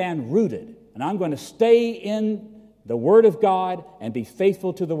to stand rooted, and I'm going to stay in the Word of God and be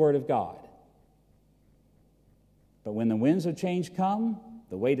faithful to the Word of God. But when the winds of change come,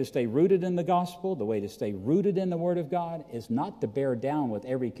 the way to stay rooted in the gospel, the way to stay rooted in the Word of God, is not to bear down with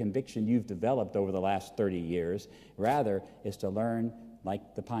every conviction you've developed over the last 30 years. Rather, is to learn,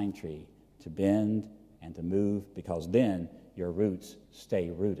 like the pine tree, to bend and to move, because then your roots stay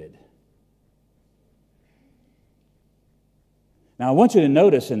rooted. Now, I want you to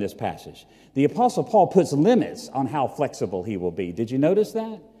notice in this passage, the Apostle Paul puts limits on how flexible he will be. Did you notice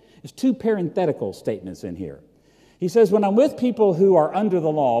that? There's two parenthetical statements in here. He says, when I'm with people who are under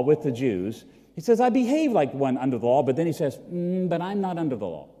the law, with the Jews, he says, I behave like one under the law, but then he says, but I'm not under the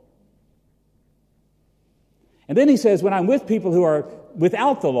law. And then he says, when I'm with people who are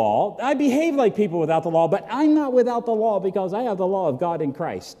without the law, I behave like people without the law, but I'm not without the law because I have the law of God in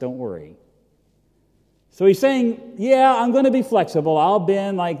Christ. Don't worry. So he's saying, yeah, I'm going to be flexible. I'll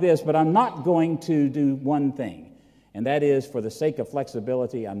bend like this, but I'm not going to do one thing. And that is, for the sake of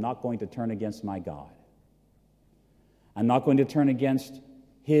flexibility, I'm not going to turn against my God. I'm not going to turn against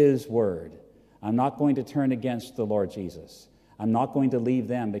His Word. I'm not going to turn against the Lord Jesus. I'm not going to leave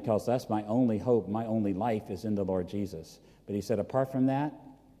them because that's my only hope. My only life is in the Lord Jesus. But he said, apart from that,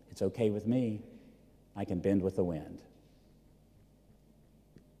 it's okay with me. I can bend with the wind.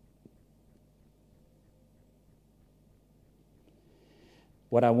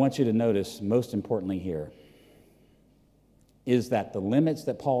 What I want you to notice, most importantly here, is that the limits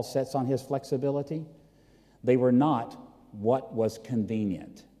that Paul sets on his flexibility, they were not what was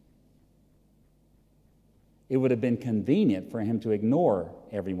convenient. It would have been convenient for him to ignore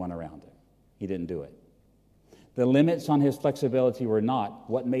everyone around him. He didn't do it. The limits on his flexibility were not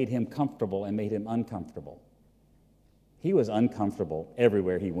what made him comfortable and made him uncomfortable. He was uncomfortable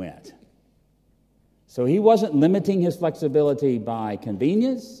everywhere he went. So he wasn't limiting his flexibility by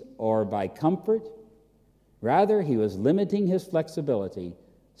convenience or by comfort. Rather, he was limiting his flexibility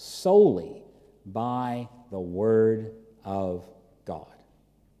solely by the Word of God.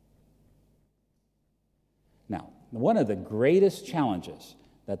 Now, one of the greatest challenges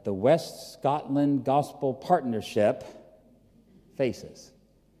that the West Scotland Gospel Partnership faces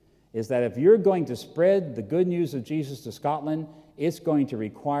is that if you're going to spread the good news of Jesus to Scotland, it's going to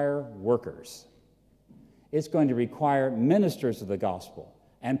require workers. It's going to require ministers of the gospel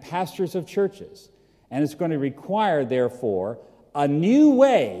and pastors of churches. And it's going to require, therefore, a new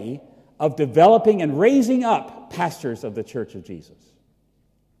way of developing and raising up pastors of the Church of Jesus.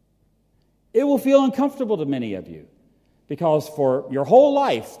 It will feel uncomfortable to many of you because for your whole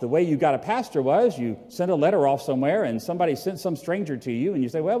life, the way you got a pastor was you sent a letter off somewhere and somebody sent some stranger to you and you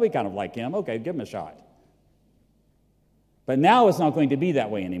say, well, we kind of like him. Okay, give him a shot. But now it's not going to be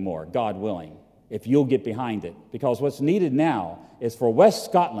that way anymore, God willing, if you'll get behind it. Because what's needed now is for West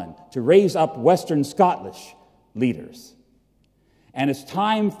Scotland to raise up Western Scottish leaders. And it's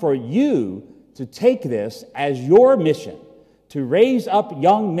time for you to take this as your mission, to raise up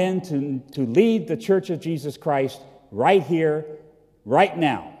young men to lead the Church of Jesus Christ right here, right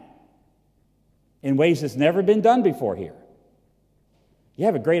now, in ways that's never been done before here. You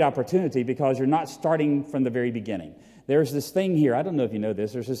have a great opportunity because you're not starting from the very beginning. There's this thing here, I don't know if you know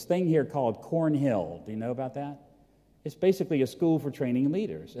this, there's this thing here called Cornhill. Do you know about that? It's basically a school for training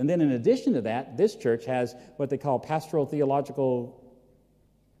leaders. And then in addition to that, this church has what they call Pastoral Theological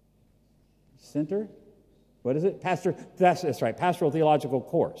Center. What is it? That's right, Pastoral Theological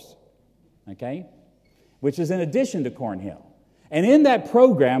Course. Okay? Which is in addition to Cornhill. And in that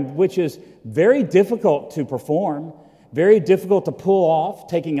program, which is very difficult to perform, very difficult to pull off,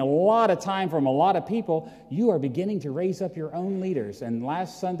 taking a lot of time from a lot of people, you are beginning to raise up your own leaders. And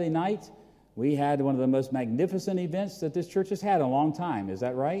last Sunday night, we had one of the most magnificent events that this church has had in a long time. Is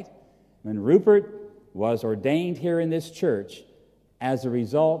that right? When Rupert was ordained here in this church as a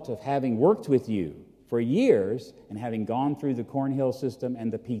result of having worked with you for years and having gone through the Cornhill system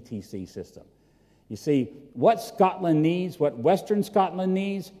and the PTC system. You see, what Scotland needs, what Western Scotland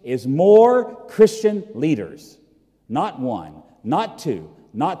needs, is more Christian leaders. Not one, not two,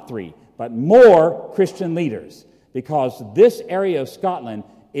 not three, but more Christian leaders. Because this area of Scotland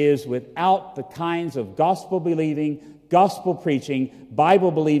is without the kinds of gospel-believing, gospel-preaching,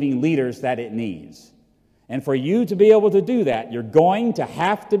 Bible-believing leaders that it needs. And for you to be able to do that, you're going to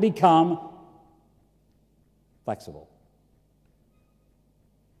have to become flexible.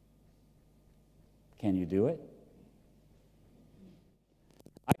 Can you do it?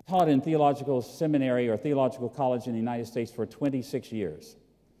 I taught in theological seminary or theological college in the United States for 26 years.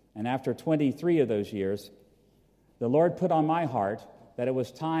 And after 23 of those years, the Lord put on my heart that it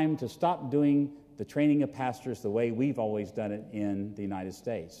was time to stop doing the training of pastors the way we've always done it in the United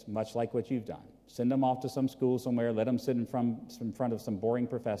States, much like what you've done. Send them off to some school somewhere, let them sit in front of some boring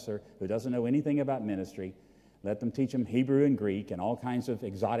professor who doesn't know anything about ministry, let them teach them Hebrew and Greek and all kinds of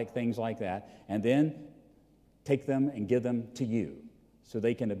exotic things like that, and then take them and give them to you so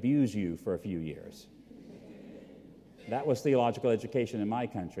they can abuse you for a few years. That was theological education in my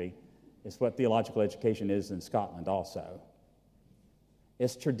country. It's what theological education is in Scotland also.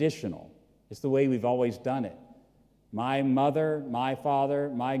 It's traditional. It's the way we've always done it. My mother, my father,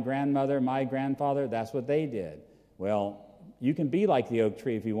 my grandmother, my grandfather, that's what they did. Well, you can be like the oak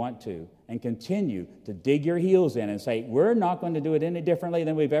tree if you want to and continue to dig your heels in and say, we're not going to do it any differently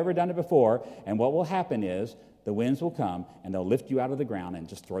than we've ever done it before. And what will happen is the winds will come and they'll lift you out of the ground and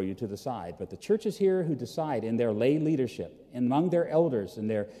just throw you to the side. But the churches here who decide in their lay leadership, among their elders and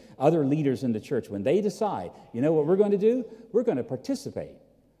their other leaders in the church, when they decide, you know what we're going to do? We're going to participate.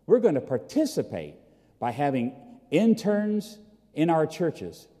 We're going to participate by having interns in our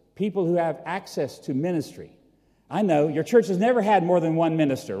churches, people who have access to ministry. I know your church has never had more than one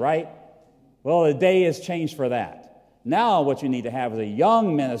minister, right? Well, the day has changed for that. Now what you need to have is a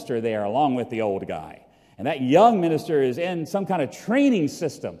young minister there along with the old guy. And that young minister is in some kind of training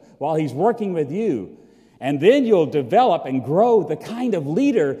system while he's working with you. And then you'll develop and grow the kind of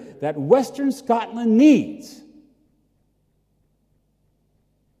leader that Western Scotland needs.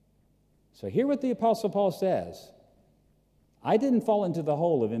 So hear what the Apostle Paul says. I didn't fall into the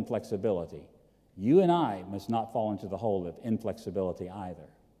hole of inflexibility. You and I must not fall into the hole of inflexibility either.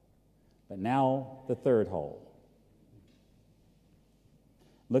 But now the third hole.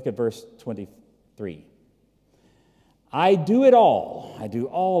 Look at verse 23. I do it all. I do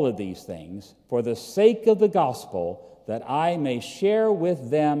all of these things for the sake of the gospel, that I may share with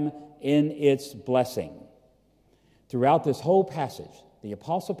them in its blessing. Throughout this whole passage, the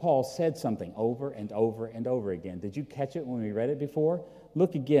Apostle Paul said something over and over and over again. Did you catch it when we read it before?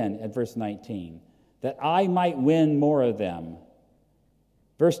 Look again at verse 19. That I might win more of them.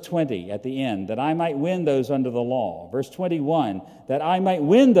 Verse 20 at the end, that I might win those under the law. Verse 21, that I might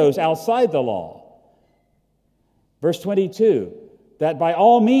win those outside the law. Verse 22, that by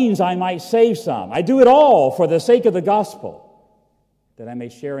all means I might save some. I do it all for the sake of the gospel, that I may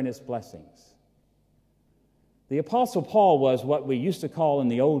share in its blessings. The Apostle Paul was what we used to call in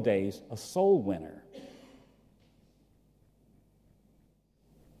the old days a soul winner.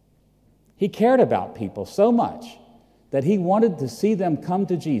 He cared about people so much that he wanted to see them come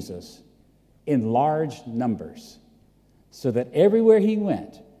to Jesus in large numbers, so that everywhere he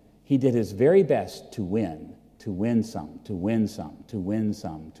went, he did his very best to win some, to win some, to win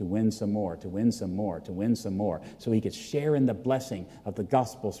some, to win some more, to win some more, to win some more, so he could share in the blessing of the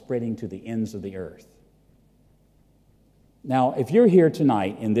gospel spreading to the ends of the earth. Now, if you're here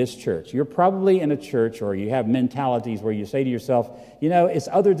tonight in this church, you're probably in a church or you have mentalities where you say to yourself, you know, it's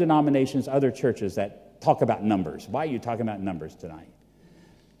other denominations, other churches that talk about numbers. Why are you talking about numbers tonight?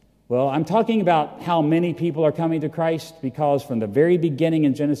 Well, I'm talking about how many people are coming to Christ, because from the very beginning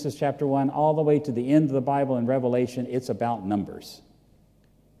in Genesis chapter 1 all the way to the end of the Bible in Revelation, it's about numbers.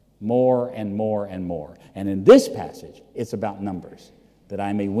 More and more and more. And in this passage, it's about numbers. That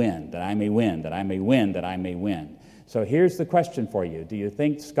I may win, that I may win, that I may win, that I may win. So here's the question for you. Do you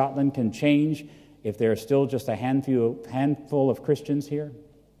think Scotland can change if there are still just a handful of Christians here?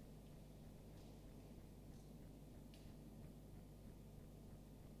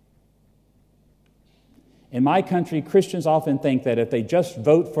 In my country, Christians often think that if they just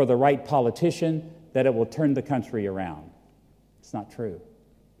vote for the right politician, that it will turn the country around. It's not true.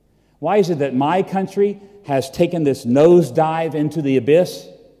 Why is it that my country has taken this nosedive into the abyss?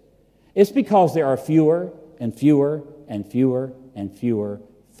 It's because there are fewer and fewer and fewer and fewer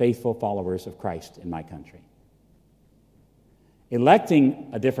faithful followers of Christ in my country.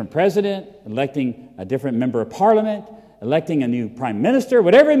 Electing a different president, electing a different member of parliament, electing a new prime minister,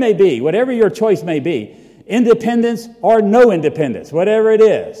 whatever it may be, whatever your choice may be, independence or no independence, whatever it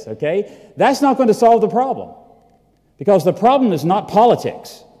is, okay? That's not going to solve the problem, because the problem is not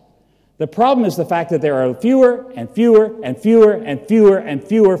politics. The problem is the fact that there are fewer and fewer and fewer and fewer and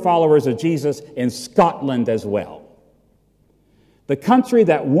fewer followers of Jesus in Scotland as well. The country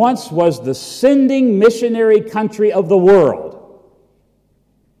that once was the sending missionary country of the world,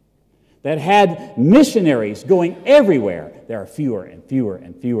 that had missionaries going everywhere, there are fewer and fewer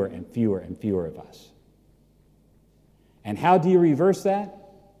and fewer and fewer and fewer of us. And how do you reverse that?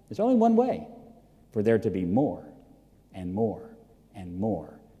 There's only one way: for there to be more and more and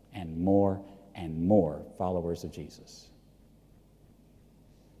more and more and more followers of Jesus.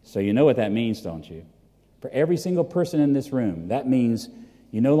 So you know what that means, don't you? For every single person in this room, that means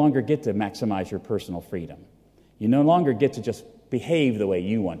you no longer get to maximize your personal freedom. You no longer get to just behave the way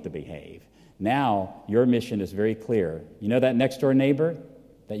you want to behave. Now, your mission is very clear. You know that next-door neighbor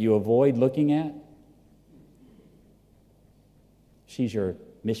that you avoid looking at? She's your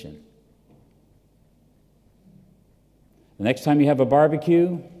mission. The next time you have a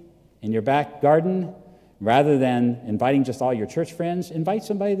barbecue in your back garden, rather than inviting just all your church friends, invite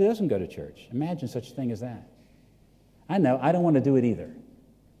somebody that doesn't go to church. Imagine such a thing as that. I know, I don't want to do it either.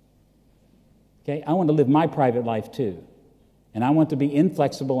 Okay, I want to live my private life too. And I want to be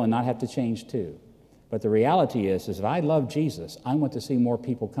inflexible and not have to change too. But the reality is if I love Jesus, I want to see more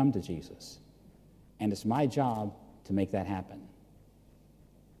people come to Jesus. And it's my job to make that happen.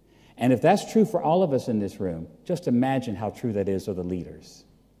 And if that's true for all of us in this room, just imagine how true that is of the leaders.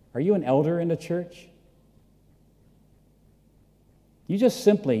 Are you an elder in a church? You just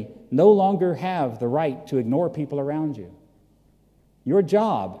simply no longer have the right to ignore people around you. Your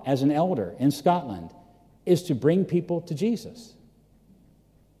job as an elder in Scotland is to bring people to Jesus.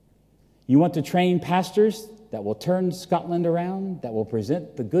 You want to train pastors that will turn Scotland around, that will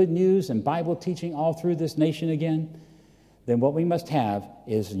present the good news and Bible teaching all through this nation again? Then what we must have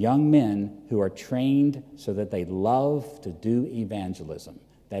is young men who are trained so that they love to do evangelism,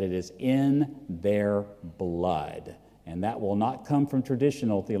 that it is in their blood. And that will not come from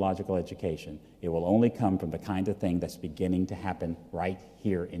traditional theological education. It will only come from the kind of thing that's beginning to happen right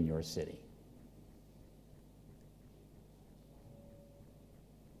here in your city.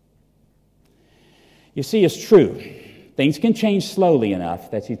 You see, it's true. Things can change slowly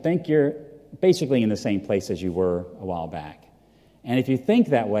enough that you think you're basically in the same place as you were a while back. And if you think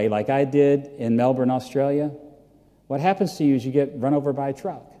that way, like I did in Melbourne, Australia, what happens to you is you get run over by a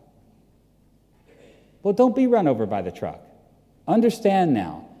truck. Well, don't be run over by the truck. Understand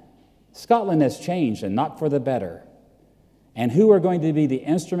now, Scotland has changed, and not for the better. And who are going to be the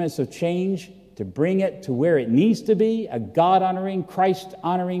instruments of change to bring it to where it needs to be, a God-honoring,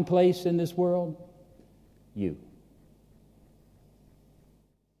 Christ-honoring place in this world? You.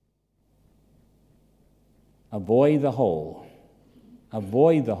 Avoid the hole of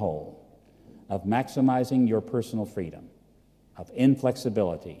maximizing your personal freedom, of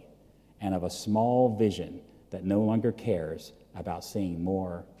inflexibility, and of a small vision that no longer cares about seeing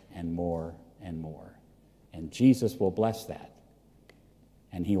more and more and more. And Jesus will bless that,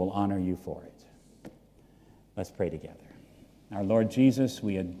 and he will honor you for it. Let's pray together. Our Lord Jesus,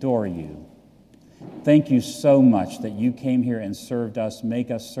 we adore you. Thank you so much that you came here and served us,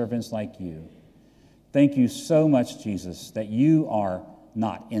 make us servants like you. Thank you so much, Jesus, that you are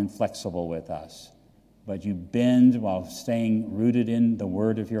not inflexible with us, but you bend while staying rooted in the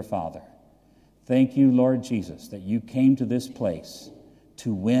word of your Father. Thank you, Lord Jesus, that you came to this place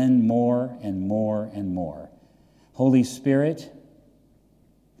to win more and more and more. Holy Spirit,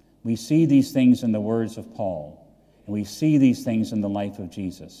 we see these things in the words of Paul, and we see these things in the life of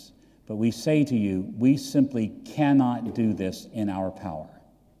Jesus. But we say to you, we simply cannot do this in our power.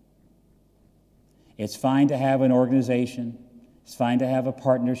 It's fine to have an organization. It's fine to have a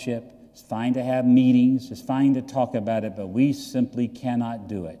partnership. It's fine to have meetings. It's fine to talk about it, but we simply cannot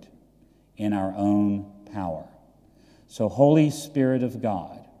do it in our own power. So, Holy Spirit of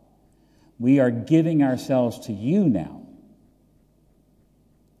God, we are giving ourselves to you now.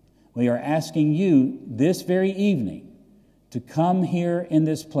 We are asking you this very evening to come here in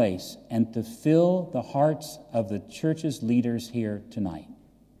this place and to fill the hearts of the church's leaders here tonight.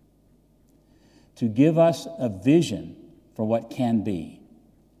 To give us a vision for what can be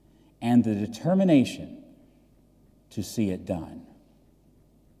and the determination to see it done.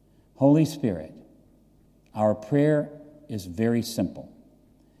 Holy Spirit, our prayer is very simple.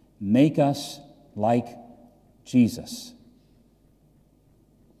 Make us like Jesus.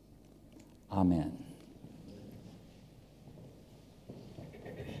 Amen.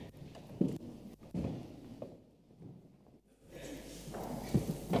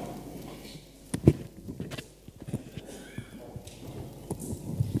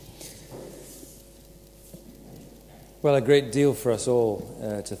 Well, a great deal for us all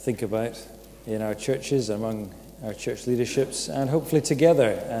to think about in our churches, among our church leaderships, and hopefully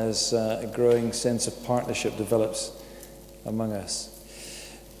together as a growing sense of partnership develops among us.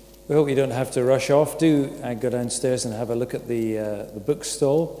 We hope you don't have to rush off. Do go downstairs and have a look at the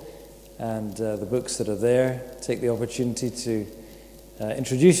bookstall and the books that are there. Take the opportunity to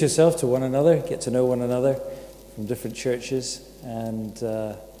introduce yourself to one another, get to know one another from different churches, and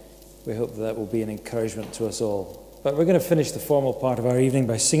we hope that will be an encouragement to us all. But we're going to finish the formal part of our evening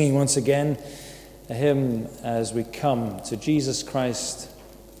by singing once again a hymn as we come to Jesus Christ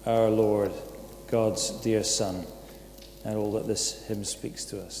our Lord, God's dear Son, and all that this hymn speaks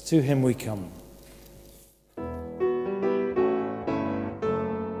to us. To him we come.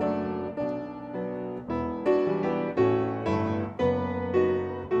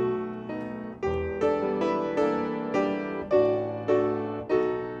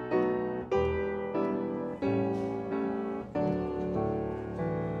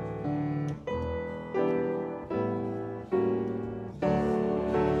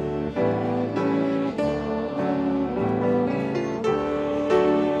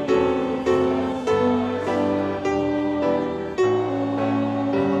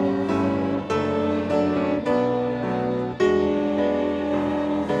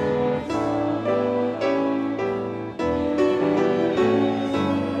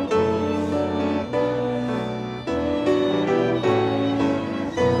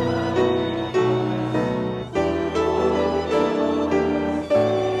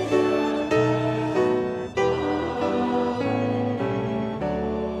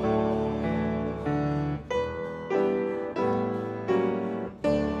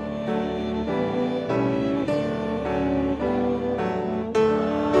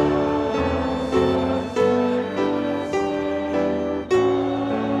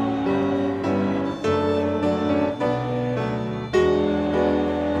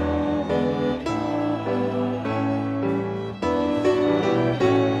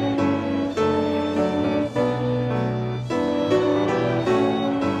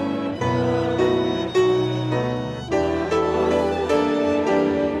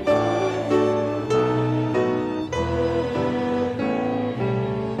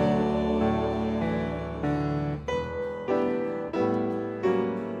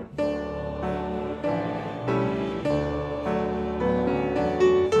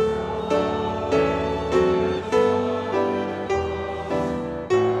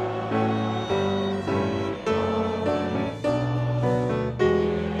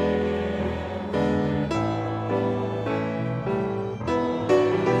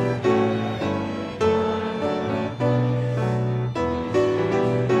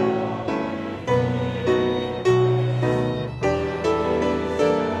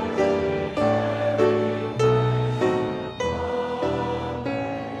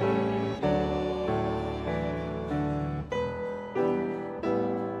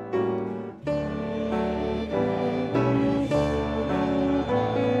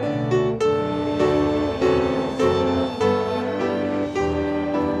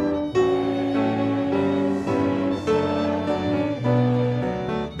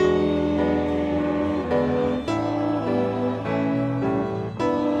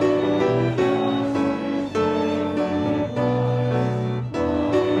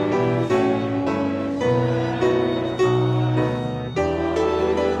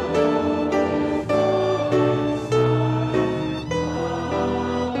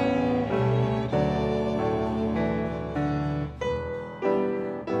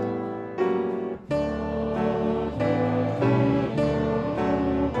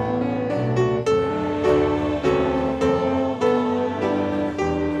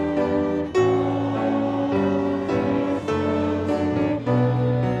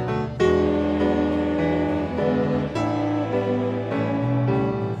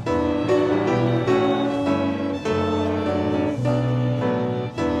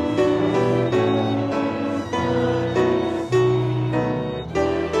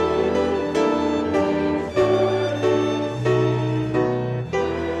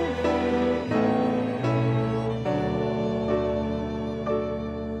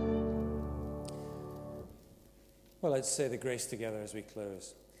 Well, let's say the grace together as we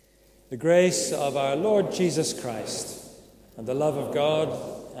close. The grace of our Lord Jesus Christ, and the love of God,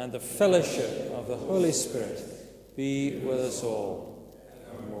 and the fellowship of the Holy Spirit be with us all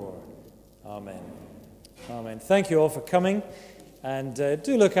and more. Amen. Amen. Thank you all for coming. And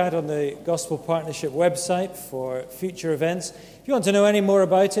do look out on the Gospel Partnership website for future events. If you want to know any more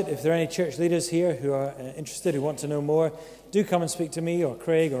about it, if there are any church leaders here who are interested, who want to know more, do come and speak to me or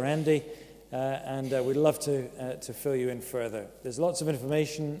Craig or Andy, and we'd love to fill you in further. There's lots of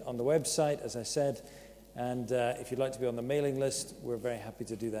information on the website, as I said, and if you'd like to be on the mailing list, we're very happy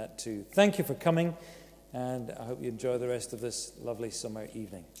to do that too. Thank you for coming, and I hope you enjoy the rest of this lovely summer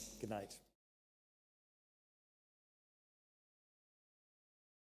evening. Good night.